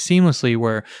it like seamlessly,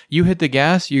 where you hit the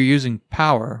gas, you're using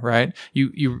power, right?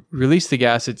 You release the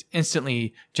gas, it's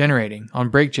instantly generating on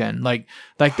brake gen, like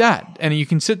that. And you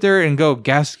can sit there and go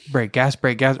gas, brake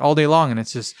all day long, and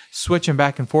it's just switching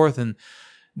back and forth. And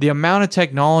the amount of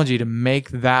technology to make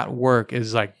that work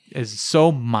is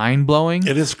so mind blowing.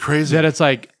 It is crazy that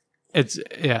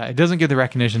it doesn't get the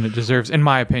recognition it deserves, in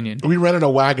my opinion. We rented a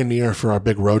Wagoneer for our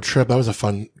big road trip. That was a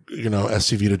fun,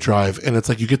 SUV to drive. And it's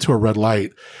like you get to a red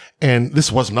light, and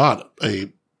this was not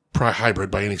a hybrid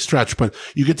by any stretch, but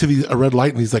you get to a red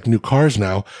light in these like new cars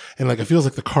now, and like it feels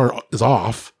like the car is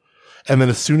off, and then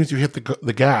as soon as you hit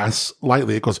the gas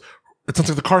lightly, it sounds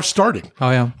like the car's starting.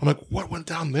 Oh yeah. I'm like, what went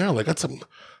down there? Like that's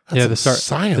the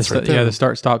science right there. Yeah, the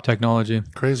start-stop technology.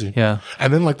 Crazy. Yeah.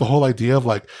 And then like the whole idea of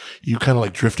like you kind of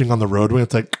like drifting on the roadway.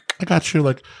 It's like, I got you.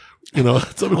 Like, it's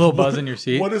like, a little buzz in your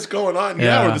seat. What is going on?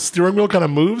 Yeah. Or the steering wheel kind of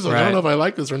moves. Like, right. I don't know if I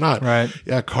like this or not. Right.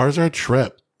 Yeah. Cars are a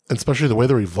trip, and especially the way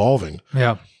they're evolving.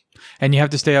 Yeah. And you have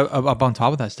to stay up on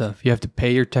top of that stuff. You have to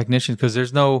pay your technicians because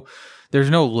there's no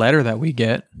letter that we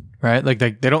get, right? Like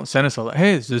they don't send us a,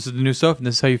 hey, this is the new stuff and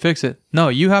this is how you fix it. No,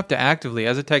 you have to actively,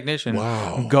 as a technician,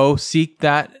 go seek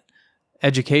that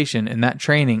education and that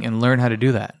training and learn how to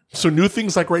do that. So new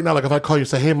things like right now, like if I call you and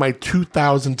say, hey, my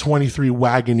 2023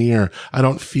 Wagoneer, I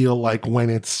don't feel like when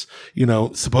it's,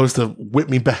 supposed to whip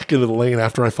me back into the lane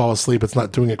after I fall asleep, it's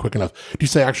not doing it quick enough. Do you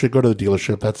say actually go to the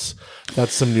dealership?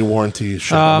 That's some new warranty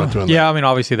shit. I'm not doing that. I mean,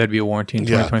 obviously that'd be a warranty in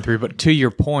 2023, but to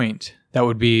your point, that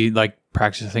would be like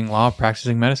practicing law,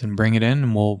 practicing medicine. Bring it in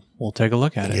and we'll take a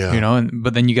look at it,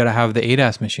 but then you got to have the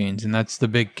ADAS machines, and that's the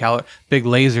big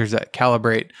lasers that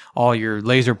calibrate all your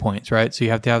laser points, right? So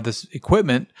you have to have this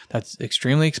equipment that's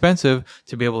extremely expensive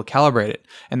to be able to calibrate it.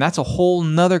 And that's a whole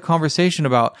nother conversation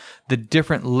about the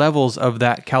different levels of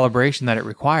that calibration that it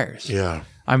requires. Yeah.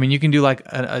 I mean, you can do like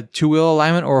a two-wheel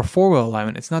alignment or a four-wheel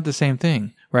alignment. It's not the same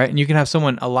thing, right? And you can have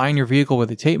someone align your vehicle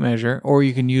with a tape measure, or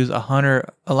you can use a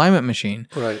Hunter alignment machine.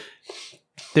 Right.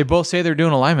 They both say they're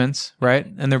doing alignments, right?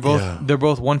 And they're both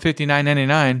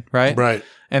 $159.99, right? Right.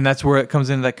 And that's where it comes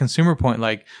into that consumer point.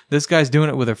 Like, this guy's doing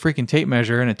it with a freaking tape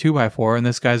measure and a 2x4, and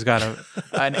this guy's got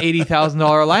an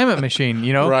 $80,000 alignment machine,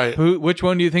 Right. Which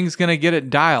one do you think is going to get it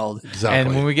dialed? Exactly.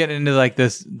 And when we get into like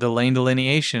the lane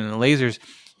delineation and the lasers,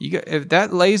 if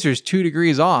that laser's 2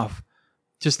 degrees off,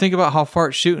 just think about how far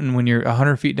it's shooting when you're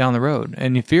 100 feet down the road.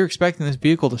 And if you're expecting this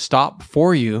vehicle to stop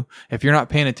for you, if you're not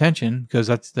paying attention, because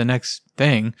that's the next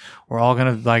thing, we're all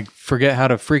going to like forget how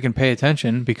to freaking pay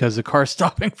attention because the car's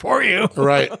stopping for you.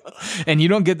 Right. And you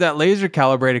don't get that laser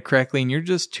calibrated correctly and you're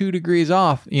just 2 degrees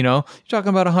off, you're talking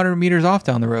about 100 meters off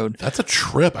down the road. That's a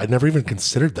trip. I'd never even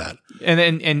considered that.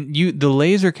 And the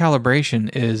laser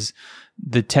calibration is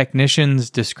the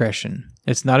technician's discretion.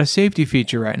 It's not a safety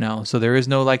feature right now, so there is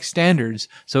no like standards.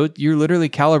 So you're literally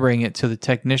calibrating it to the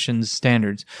technician's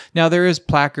standards. Now there is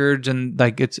placards and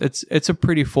like it's a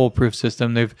pretty foolproof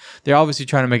system. They're obviously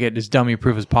trying to make it as dummy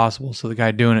proof as possible. So the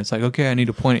guy doing it's like, okay, I need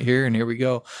to point it here and here we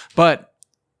go. But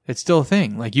it's still a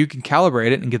thing. Like you can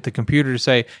calibrate it and get the computer to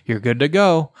say you're good to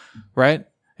go, right?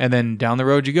 And then down the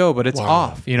road you go, but it's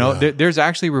off. There's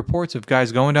actually reports of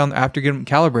guys going down after getting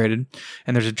calibrated,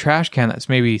 and there's a trash can that's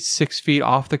maybe 6 feet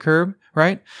off the curb,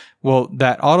 right? Well,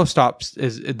 that auto stops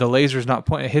is the laser's not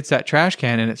pointing. It hits that trash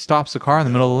can and it stops the car in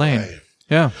the middle of the lane. Right.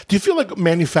 Yeah. Do you feel like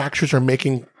manufacturers are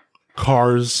making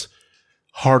cars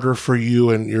harder for you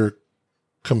and your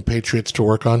compatriots to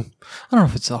work on? I don't know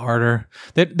if it's harder.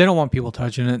 They don't want people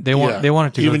touching it. They want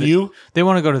it to even go They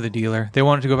want to go to the dealer. They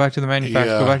want it to go back to the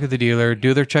manufacturer, go back to the dealer,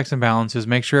 do their checks and balances,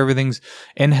 make sure everything's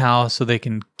in house so they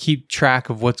can keep track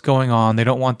of what's going on. They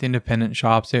don't want the independent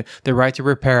shops. The Right to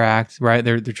Repair Act, right?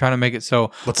 They're trying to make it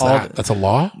so what's that? That's a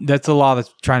law? That's a law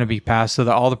that's trying to be passed so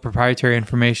that all the proprietary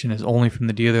information is only from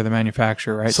the dealer or the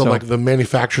manufacturer, right? So like the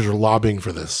manufacturers are lobbying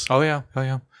for this. Oh yeah.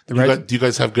 Do you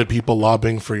guys have good people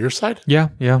lobbying for your side? Yeah.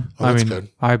 Oh, that's good.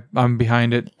 I'm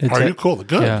behind it. Are you cool?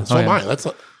 Good. Yeah. So am I. That's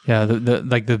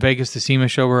the Vegas to SEMA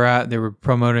show we're at. They were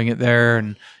promoting it there,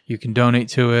 and you can donate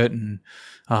to it. And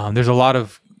there's a lot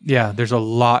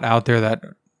out there that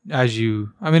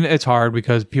it's hard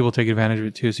because people take advantage of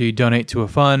it too. So you donate to a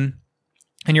fund,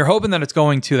 and you're hoping that it's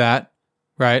going to that,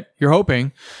 right? You're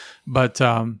hoping, but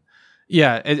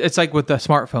it's like with the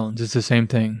smartphones. It's the same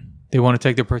thing. They want to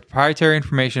take the proprietary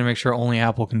information and make sure only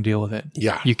Apple can deal with it.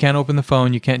 Yeah. You can't open the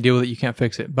phone. You can't deal with it. You can't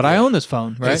fix it. But I own this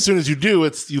phone, right? And as soon as you do,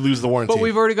 you lose the warranty. But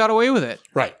we've already got away with it.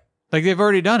 Right. Like they've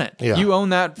already done it. Yeah. You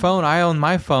own that phone. I own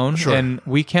my phone. Sure. And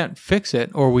we can't fix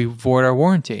it or we void our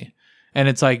warranty. And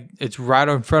it's like, it's right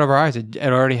in front of our eyes. It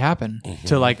already happened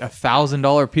to like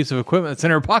 $1,000 piece of equipment that's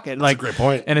in our pocket. Like, that's a great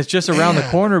point. And it's just around the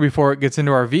corner before it gets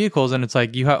into our vehicles. And it's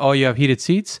like, you have heated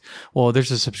seats. Well,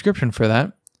 there's a subscription for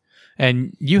that.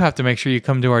 And you have to make sure you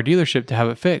come to our dealership to have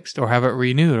it fixed or have it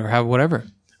renewed or have whatever,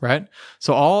 right?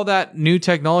 So all that new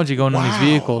technology going on these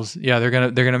vehicles, they're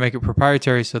gonna make it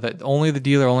proprietary so that only the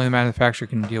dealer, only the manufacturer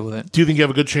can deal with it. Do you think you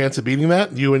have a good chance of beating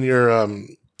that? You and your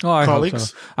I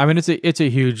colleagues? Hope so. I mean, it's a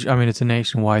huge. I mean, it's a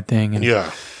nationwide thing, and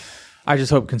I just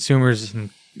hope consumers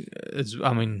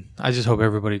I just hope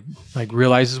everybody like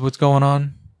realizes what's going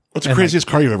on. What's the craziest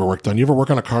car you've ever worked on? You ever work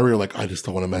on a car where you're like, I just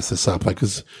don't want to mess this up? Like,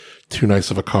 it's too nice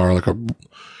of a car, like a,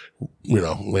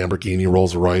 Lamborghini,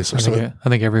 Rolls Royce or something. I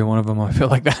think every one of them, I feel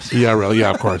like that. Yeah, really.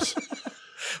 Yeah, of course.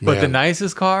 But the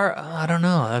nicest car, I don't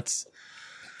know.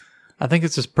 I think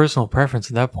it's just personal preference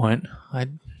at that point.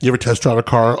 You ever test drive a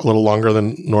car a little longer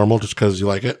than normal just because you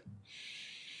like it?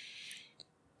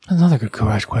 Another good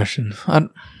question.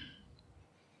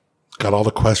 Got all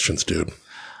the questions, dude.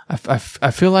 I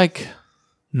feel like,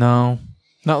 no,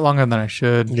 not longer than I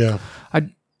should. Yeah.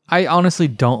 I honestly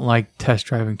don't like test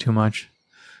driving too much.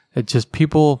 It just,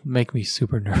 people make me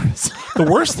super nervous. The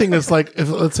worst thing is like, if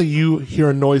let's say you hear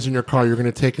a noise in your car, you're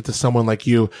going to take it to someone like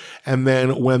you. And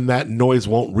then when that noise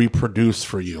won't reproduce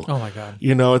for you. Oh my God.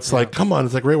 It's like, come on.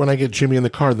 It's like right when I get Jimmy in the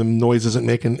car, the noise isn't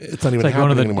making, it's not even like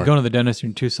happening anymore. Going to the dentist and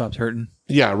your tooth stops hurting.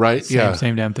 Yeah, right.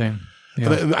 Same damn thing.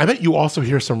 Yeah. I bet you also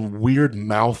hear some weird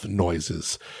mouth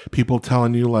noises. People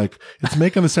telling you like, it's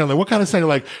making the sound like, what kind of sound? You're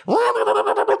like,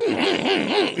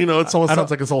 it almost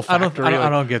sounds like it's all factory. I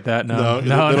don't get that. No, they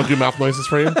don't do mouth noises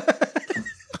for you.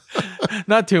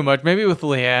 Not too much. Maybe with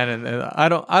Leanne, and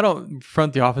I don't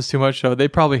front the office too much, so they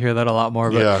probably hear that a lot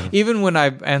more. But even when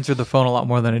I answer the phone a lot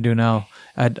more than I do now,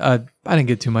 I didn't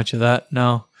get too much of that.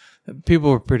 No,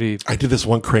 people were pretty. I did this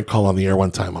one crank call on the air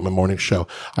one time on my morning show.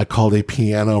 I called a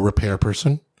piano repair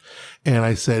person. And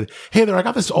I said, hey there, I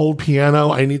got this old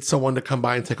piano. I need someone to come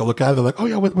by and take a look at it. They're like, oh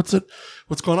yeah, what's it?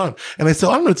 What's going on? And I said,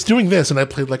 I don't know, it's doing this. And I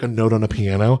played like a note on a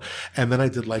piano. And then I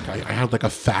did like, I had like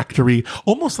a factory,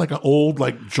 almost like an old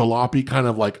like jalopy kind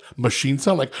of like machine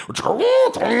sound, like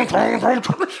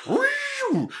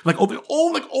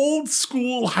old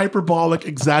school hyperbolic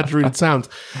exaggerated sounds.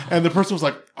 And the person was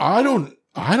like, I don't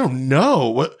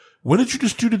know. What did you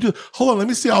just do? Hold on, let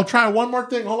me see. I'll try one more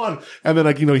thing. Hold on. And then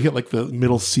you hit like the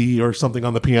middle C or something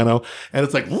on the piano, and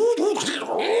it's like,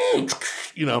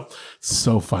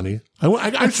 so funny.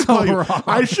 I should call you.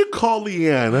 I should call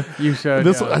Leanne. You should.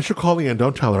 I should call Leanne.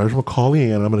 Don't tell her. I should call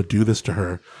Leanne. And I'm going to do this to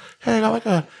her. Hey, I got like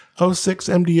a 06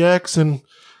 MDX, and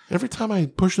every time I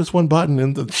push this one button,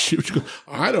 and she goes,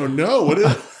 I don't know what it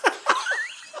is.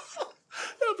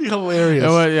 That'd be hilarious.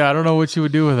 I don't know what she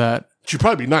would do with that. She'd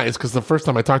probably be nice because the first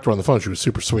time I talked to her on the phone, she was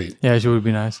super sweet. Yeah, she would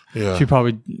be nice. Yeah. She'd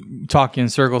probably talk you in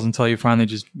circles until you finally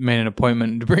just made an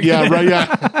appointment to bring it in. Right,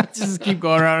 yeah. Just keep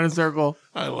going around in a circle.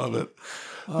 I love it.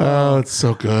 Oh, it's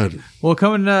so good. Well,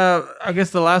 I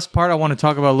guess the last part I want to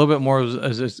talk about a little bit more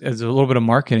is a little bit of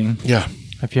marketing. Yeah.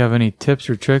 If you have any tips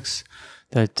or tricks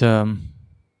that...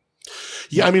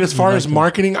 Yeah, I mean, as far as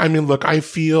marketing, I mean, look, I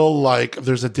feel like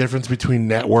there's a difference between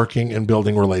networking and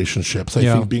building relationships. I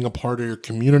think being a part of your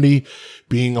community,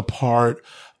 being a part,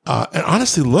 and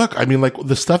honestly, look, I mean, like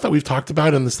the stuff that we've talked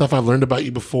about and the stuff I've learned about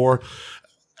you before,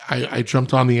 I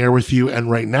jumped on the air with you.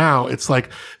 And right now it's like,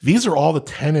 these are all the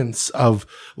tenets of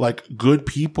like good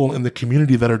people in the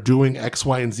community that are doing X,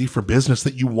 Y, and Z for business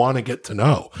that you want to get to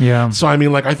know. Yeah. So, I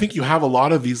mean, like, I think you have a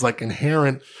lot of these like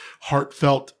inherent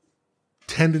heartfelt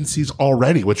tendencies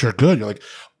already, which are good. You're like,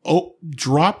 oh,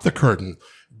 drop the curtain,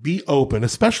 be open,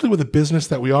 especially with a business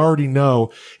that we already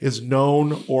know is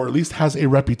known or at least has a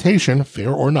reputation,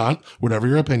 fair or not, whatever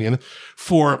your opinion,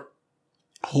 for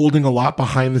holding a lot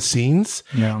behind the scenes.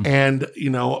 Yeah. And,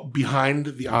 behind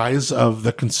the eyes of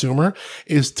the consumer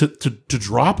is to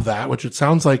drop that, which it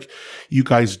sounds like you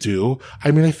guys do.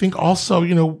 I mean, I think also,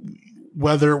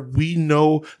 whether we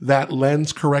know that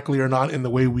lens correctly or not in the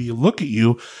way we look at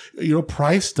you,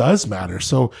 price does matter.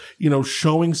 So,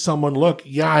 showing someone, look,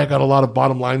 yeah, I got a lot of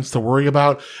bottom lines to worry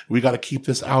about. We got to keep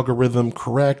this algorithm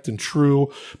correct and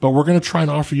true, but we're going to try and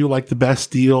offer you like the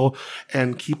best deal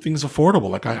and keep things affordable.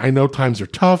 Like I know times are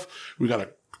tough. We got a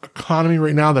economy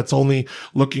right now that's only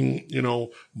looking,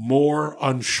 more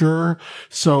unsure.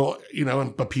 So,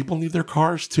 but people need their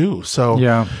cars too. So,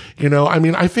 yeah, I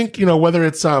mean, I think, whether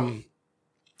it's,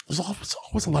 there's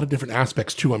always a lot of different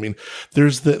aspects too. I mean,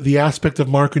 there's the aspect of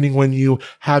marketing when you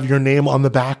have your name on the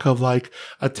back of like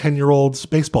a 10-year-old's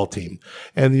baseball team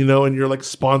and, and you're like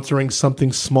sponsoring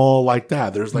something small like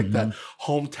that. There's like that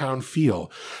hometown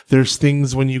feel. There's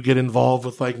things when you get involved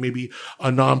with like maybe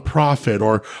a nonprofit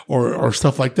or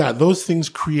stuff like that. Those things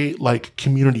create like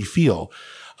community feel.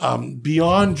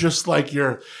 Beyond just like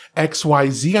your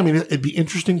XYZ, I mean, it'd be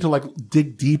interesting to like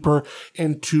dig deeper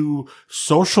into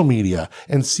social media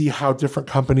and see how different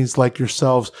companies like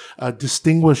yourselves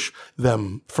distinguish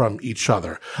them from each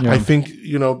other. Yeah. I think,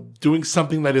 doing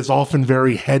something that is often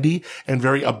very heady and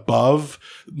very above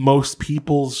most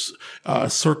people's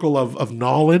circle of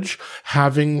knowledge,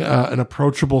 having an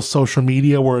approachable social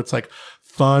media where it's like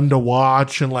fun to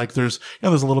watch and like there's a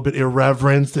little bit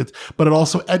irreverence, but it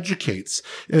also educates.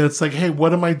 And it's like, hey,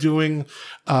 what am I doing?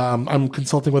 I'm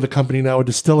consulting with a company now, a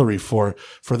distillery for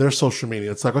their social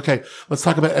media. It's like, okay, let's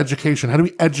talk about education. How do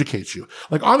we educate you?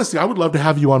 Like, honestly, I would love to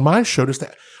have you on my show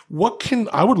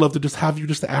I would love to just have you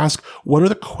just ask, what are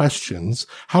the questions?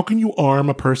 How can you arm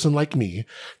a person like me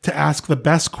to ask the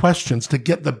best questions to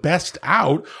get the best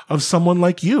out of someone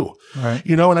like you? Right.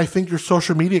 And I think your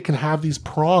social media can have these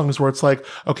prongs where it's like,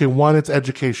 okay, 1, it's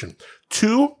education.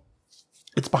 2,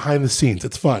 it's behind the scenes.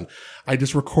 It's fun. I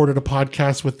just recorded a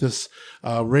podcast with this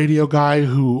radio guy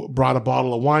who brought a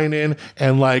bottle of wine in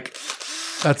and like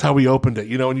That's how we opened it,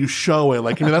 and you show it.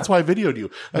 Like, that's why I videoed you.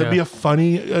 That'd be a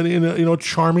funny,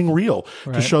 charming reel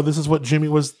to show this is what Jimmy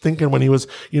was thinking when he was,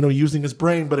 using his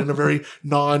brain, but in a very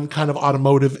non kind of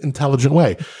automotive intelligent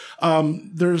way.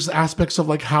 There's aspects of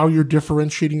like how you're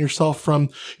differentiating yourself from,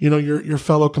 your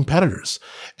fellow competitors,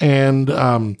 and,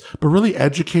 but really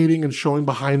educating and showing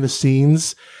behind the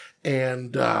scenes.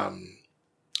 And,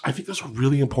 I think those are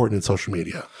really important in social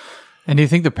media. And do you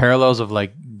think the parallels of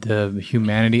like the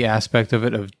humanity aspect of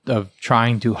it, of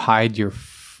trying to hide your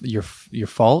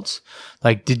faults,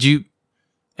 like did you,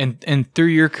 and through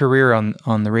your career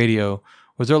on the radio,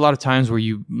 was there a lot of times where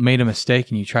you made a mistake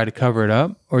and you tried to cover it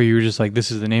up, or you were just like, this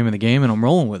is the name of the game and I'm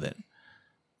rolling with it?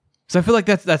 So I feel like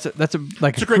that's a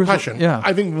great question. Yeah,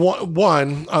 I think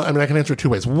one. I can answer it two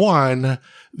ways. One,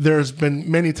 there's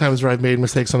been many times where I've made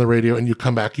mistakes on the radio, and you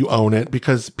come back, you own it,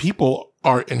 because people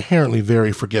are inherently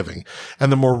very forgiving,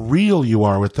 and the more real you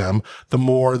are with them, the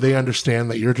more they understand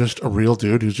that you're just a real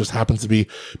dude who just happens to be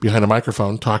behind a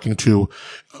microphone talking to,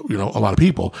 a lot of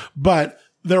people. But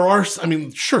there are,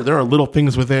 sure, there are little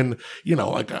things within,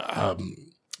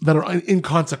 that are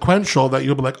inconsequential that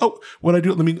you'll be like, oh, what I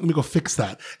do? Let me go fix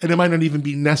that. And it might not even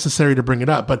be necessary to bring it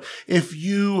up. But if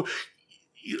you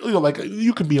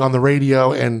can be on the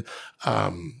radio and,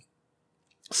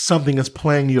 something is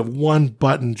playing, you have one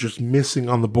button just missing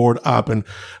on the board up, and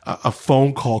a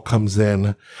phone call comes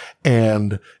in,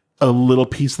 and a little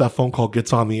piece of that phone call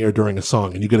gets on the air during a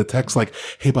song, and you get a text like,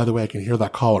 hey, by the way, I can hear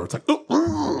that caller. It's like,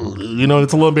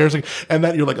 it's a little embarrassing. And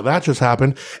then you're like, that just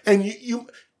happened. And you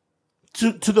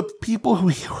to the people who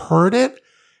heard it,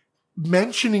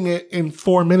 mentioning it in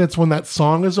 4 minutes when that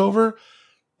song is over,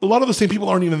 a lot of the same people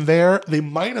aren't even there. They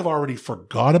might have already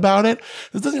forgot about it.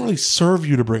 It doesn't really serve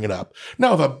you to bring it up.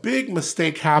 Now, if a big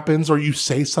mistake happens, or you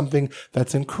say something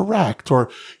that's incorrect, or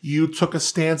you took a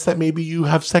stance that maybe you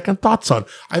have second thoughts on,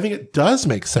 I think it does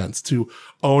make sense to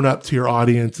own up to your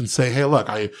audience and say, hey, look,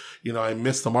 I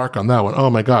missed the mark on that one.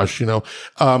 Oh my gosh,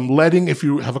 letting, if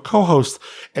you have a co-host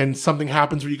and something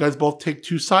happens where you guys both take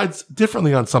two sides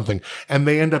differently on something and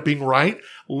they end up being right,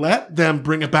 let them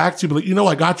bring it back to you.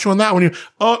 Like, I got you on that one.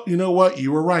 You know what?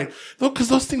 You were right. Because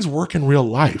those things work in real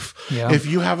life. Yeah. If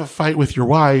you have a fight with your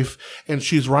wife and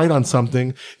she's right on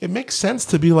something, it makes sense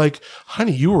to be like,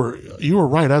 honey, you were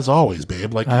right as always,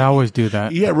 babe. Like, I always do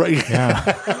that. Yeah, right.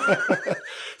 Yeah.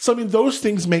 So, those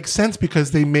things make sense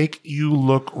because they make you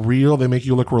look real. They make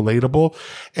you look relatable.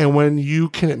 And when you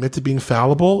can admit to being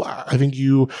fallible, I think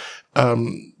you,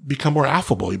 become more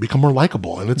affable. You become more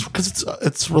likable, and it's because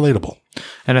it's relatable.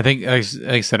 And I think, like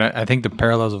I said, I think the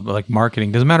parallels of like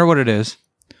marketing, doesn't matter what it is,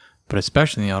 but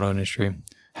especially in the auto industry,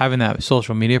 having that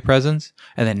social media presence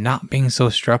and then not being so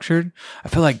structured. I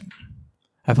feel like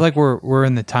we're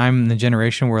in the time in the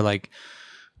generation where like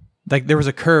there was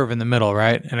a curve in the middle,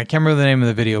 right? And I can't remember the name of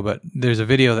the video, but there's a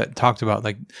video that talked about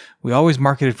like we always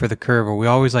marketed for the curve, or we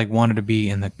always like wanted to be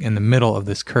in the middle of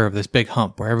this curve, this big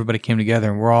hump where everybody came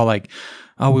together and we're all like,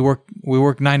 oh, we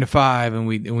work 9 to 5 and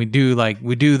we do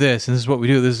this, and this is what we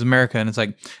do. This is America. And it's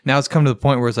like, now it's come to the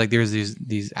point where it's like, there's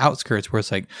these outskirts where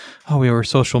it's like, oh, we were a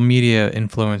social media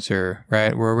influencer,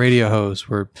 right? We're a radio host,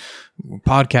 we're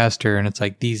podcaster. And it's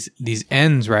like these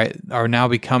ends, right, are now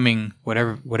becoming what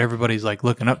everybody's like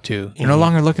looking up to. They're no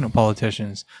longer looking at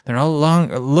politicians. They're no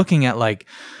longer looking at like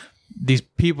these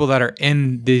people that are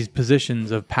in these positions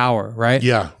of power, right?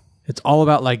 Yeah. It's all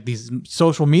about like these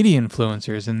social media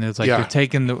influencers, and it's like they're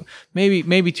taking the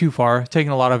maybe too far,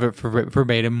 taking a lot of it for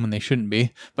verbatim when they shouldn't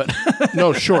be. But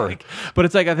no, sure. But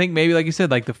it's like, I think maybe like you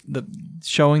said, like the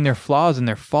showing their flaws and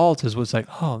their faults is what's like,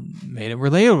 oh, made it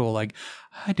relatable. Like,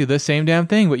 I do the same damn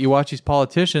thing, but you watch these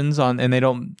politicians and they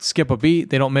don't skip a beat,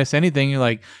 they don't miss anything. You're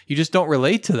like, you just don't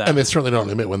relate to that, and they certainly don't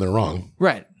admit when they're wrong.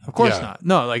 Right. Of course not.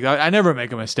 No, like I never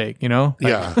make a mistake, Like,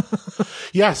 yeah.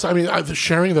 Yes.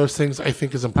 Sharing those things I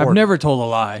think is important. I've never told a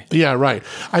lie. Yeah. Right.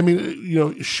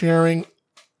 Sharing,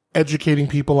 educating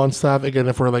people on stuff. Again,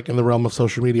 if we're like in the realm of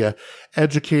social media,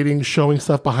 educating, showing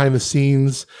stuff behind the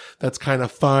scenes that's kind of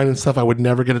fun and stuff I would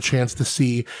never get a chance to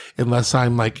see unless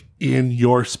I'm like in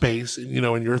your space, in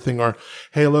your thing, or,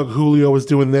 hey, look, Julio was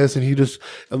doing this and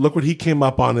look what he came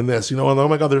up on in this, and oh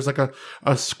my God, there's like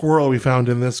a squirrel we found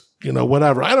in this,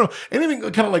 whatever. I don't know, anything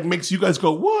that kind of like makes you guys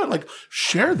go, what? Like,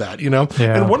 share that, Yeah.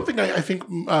 And one thing I think,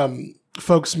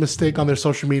 folks mistake on their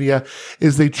social media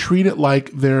is they treat it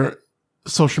like their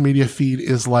social media feed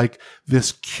is like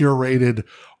this curated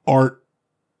art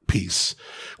piece.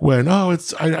 When,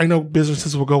 I know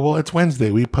businesses will go, well, it's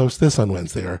Wednesday. We post this on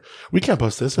Wednesday, or we can't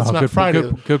post this. It's not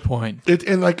Friday. Good point.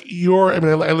 And like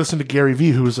I listen to Gary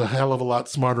Vee, who's a hell of a lot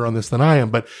smarter on this than I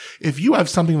am. But if you have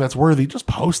something that's worthy, just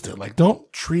post it. Like,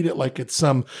 don't treat it like it's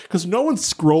because no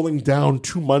one's scrolling down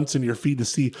 2 months in your feed to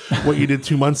see what you did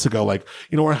 2 months ago. Like,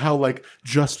 or how like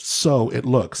just so it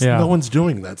looks. Yeah. No one's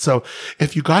doing that. So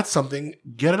if you got something,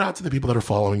 get it out to the people that are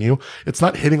following you. It's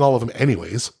not hitting all of them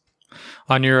anyways.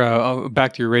 On your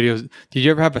back to your radios, did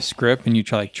you ever have a script and you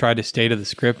try to stay to the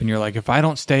script and you're like, if I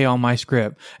don't stay on my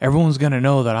script, everyone's gonna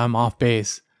know that I'm off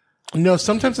base? No,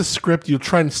 sometimes a script you'll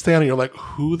try and stay on it. You're like,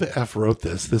 who the F wrote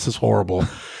this? This is horrible.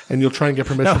 And you'll try and get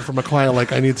permission from a client.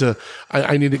 Like, I need to,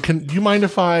 do you mind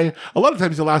if a lot of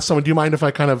times you'll ask someone, do you mind if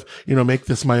I kind of, make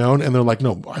this my own? And they're like,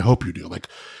 no, I hope you do. Like,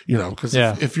 because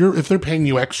if they're paying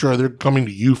you extra, they're coming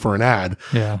to you for an ad.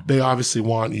 Yeah. They obviously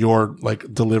want your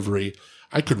like delivery.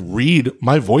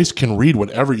 My voice can read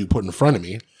whatever you put in front of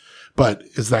me, but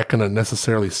is that going to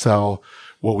necessarily sell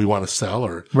what we want to sell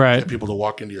or get people to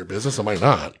walk into your business? It might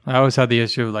not. I always had the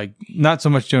issue of like, not so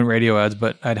much doing radio ads,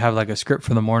 but I'd have like a script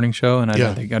for the morning show and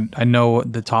I know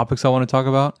the topics I want to talk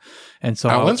about. And so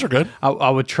outlines are good. I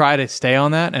would try to stay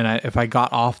on that. And if I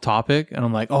got off topic and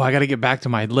I'm like, I got to get back to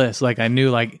my list. Like I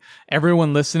knew like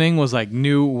everyone listening was like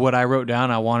knew what I wrote down.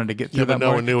 I wanted to get through that.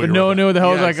 No one knew. But no one knew what the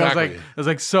hell. Exactly. It was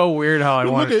like so weird how I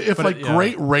wanted. If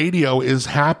great radio is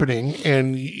happening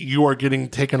and you are getting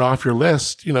taken off your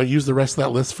list, use the rest of that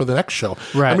list for the next show.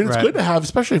 Right. I mean, it's good to have,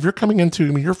 especially if you're coming into,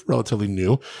 you're relatively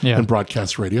new in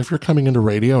broadcast radio. If you're coming into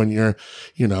radio and you're,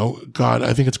 God,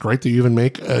 I think it's great that you even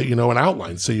make, an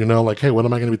outline. So, like, hey, what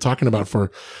am I going to be talking about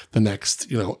for the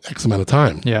next, X amount of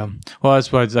time? Yeah. Well,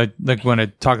 that's why I like when I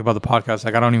talk about the podcast,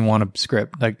 like I don't even want a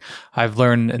script. Like I've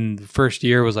learned in the first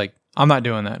year was like, I'm not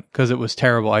doing that because it was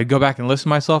terrible. I'd go back and listen to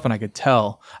myself and I could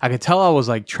tell I was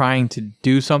like trying to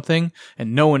do something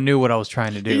and no one knew what I was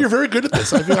trying to do. You're very good at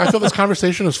this. I feel this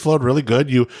conversation has flowed really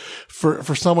good.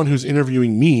 For someone who's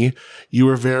interviewing me, you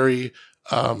were very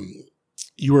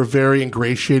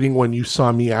ingratiating when you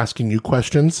saw me asking you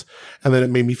questions, and then it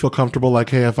made me feel comfortable. Like,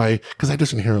 hey, because I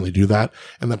just inherently do that,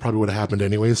 and that probably would have happened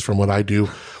anyways from what I do,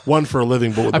 one for a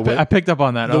living. But I picked up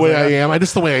on that. The way I am.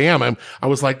 I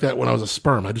was like that when I was a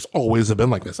sperm. I just always have been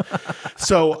like this.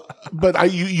 So,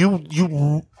 but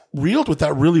you reeled with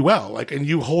that really well, like, and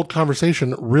you hold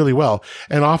conversation really well.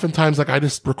 And oftentimes, like, I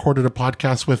just recorded a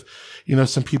podcast with,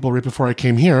 some people right before I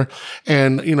came here,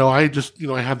 and,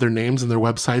 I have their names and their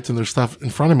websites and their stuff in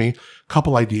front of me,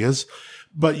 couple ideas,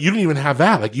 but you didn't even have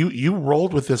that. Like, you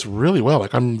rolled with this really well.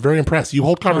 Like, I'm very impressed. You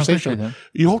hold conversation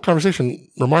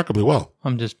remarkably well.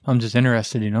 I'm just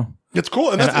interested, It's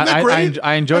cool. And that's great.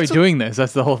 I enjoy doing this.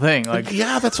 That's the whole thing. Like,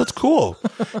 yeah, that's what's cool.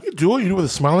 You do it with a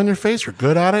smile on your face. You're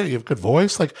good at it. You have good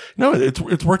voice. Like, no,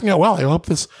 it's working out well. I hope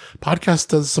this podcast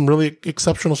does some really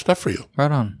exceptional stuff for you.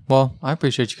 Right on. Well, I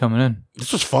appreciate you coming in.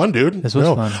 This was fun, dude. This was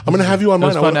fun. I'm going to have you on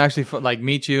mine. It was fun to actually like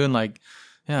meet you and like,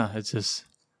 it's just.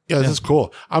 Yeah, this is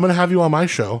cool. I'm going to have you on my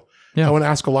show. Yeah. I want to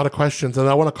ask a lot of questions, and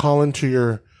I want to call into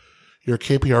your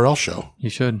KPRL show. You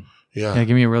should. Yeah.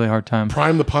 Give me a really hard time.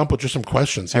 Prime the pump with just some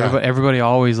questions. Yeah. Everybody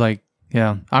always like,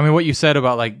 yeah. I mean, what you said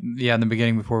about like, in the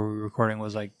beginning before we were recording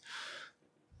was like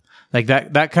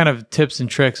that kind of tips and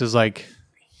tricks is like,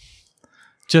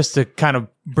 just to kind of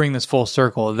bring this full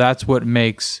circle. That's what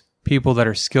makes people that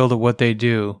are skilled at what they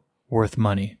do worth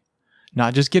money.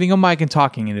 Not just getting a mic and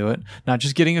talking into it. Not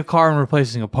just getting a car and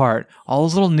replacing a part. All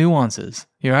those little nuances.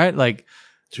 You're right. Like,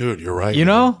 dude, you're right.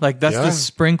 Like that's the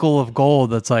sprinkle of gold.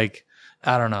 That's like,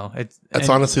 I don't know. That's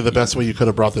honestly the best way you could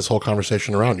have brought this whole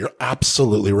conversation around. You're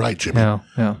absolutely right, Jimmy.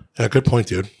 Yeah. Good point,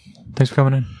 dude. Thanks for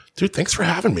coming in. Dude, thanks for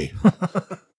having me.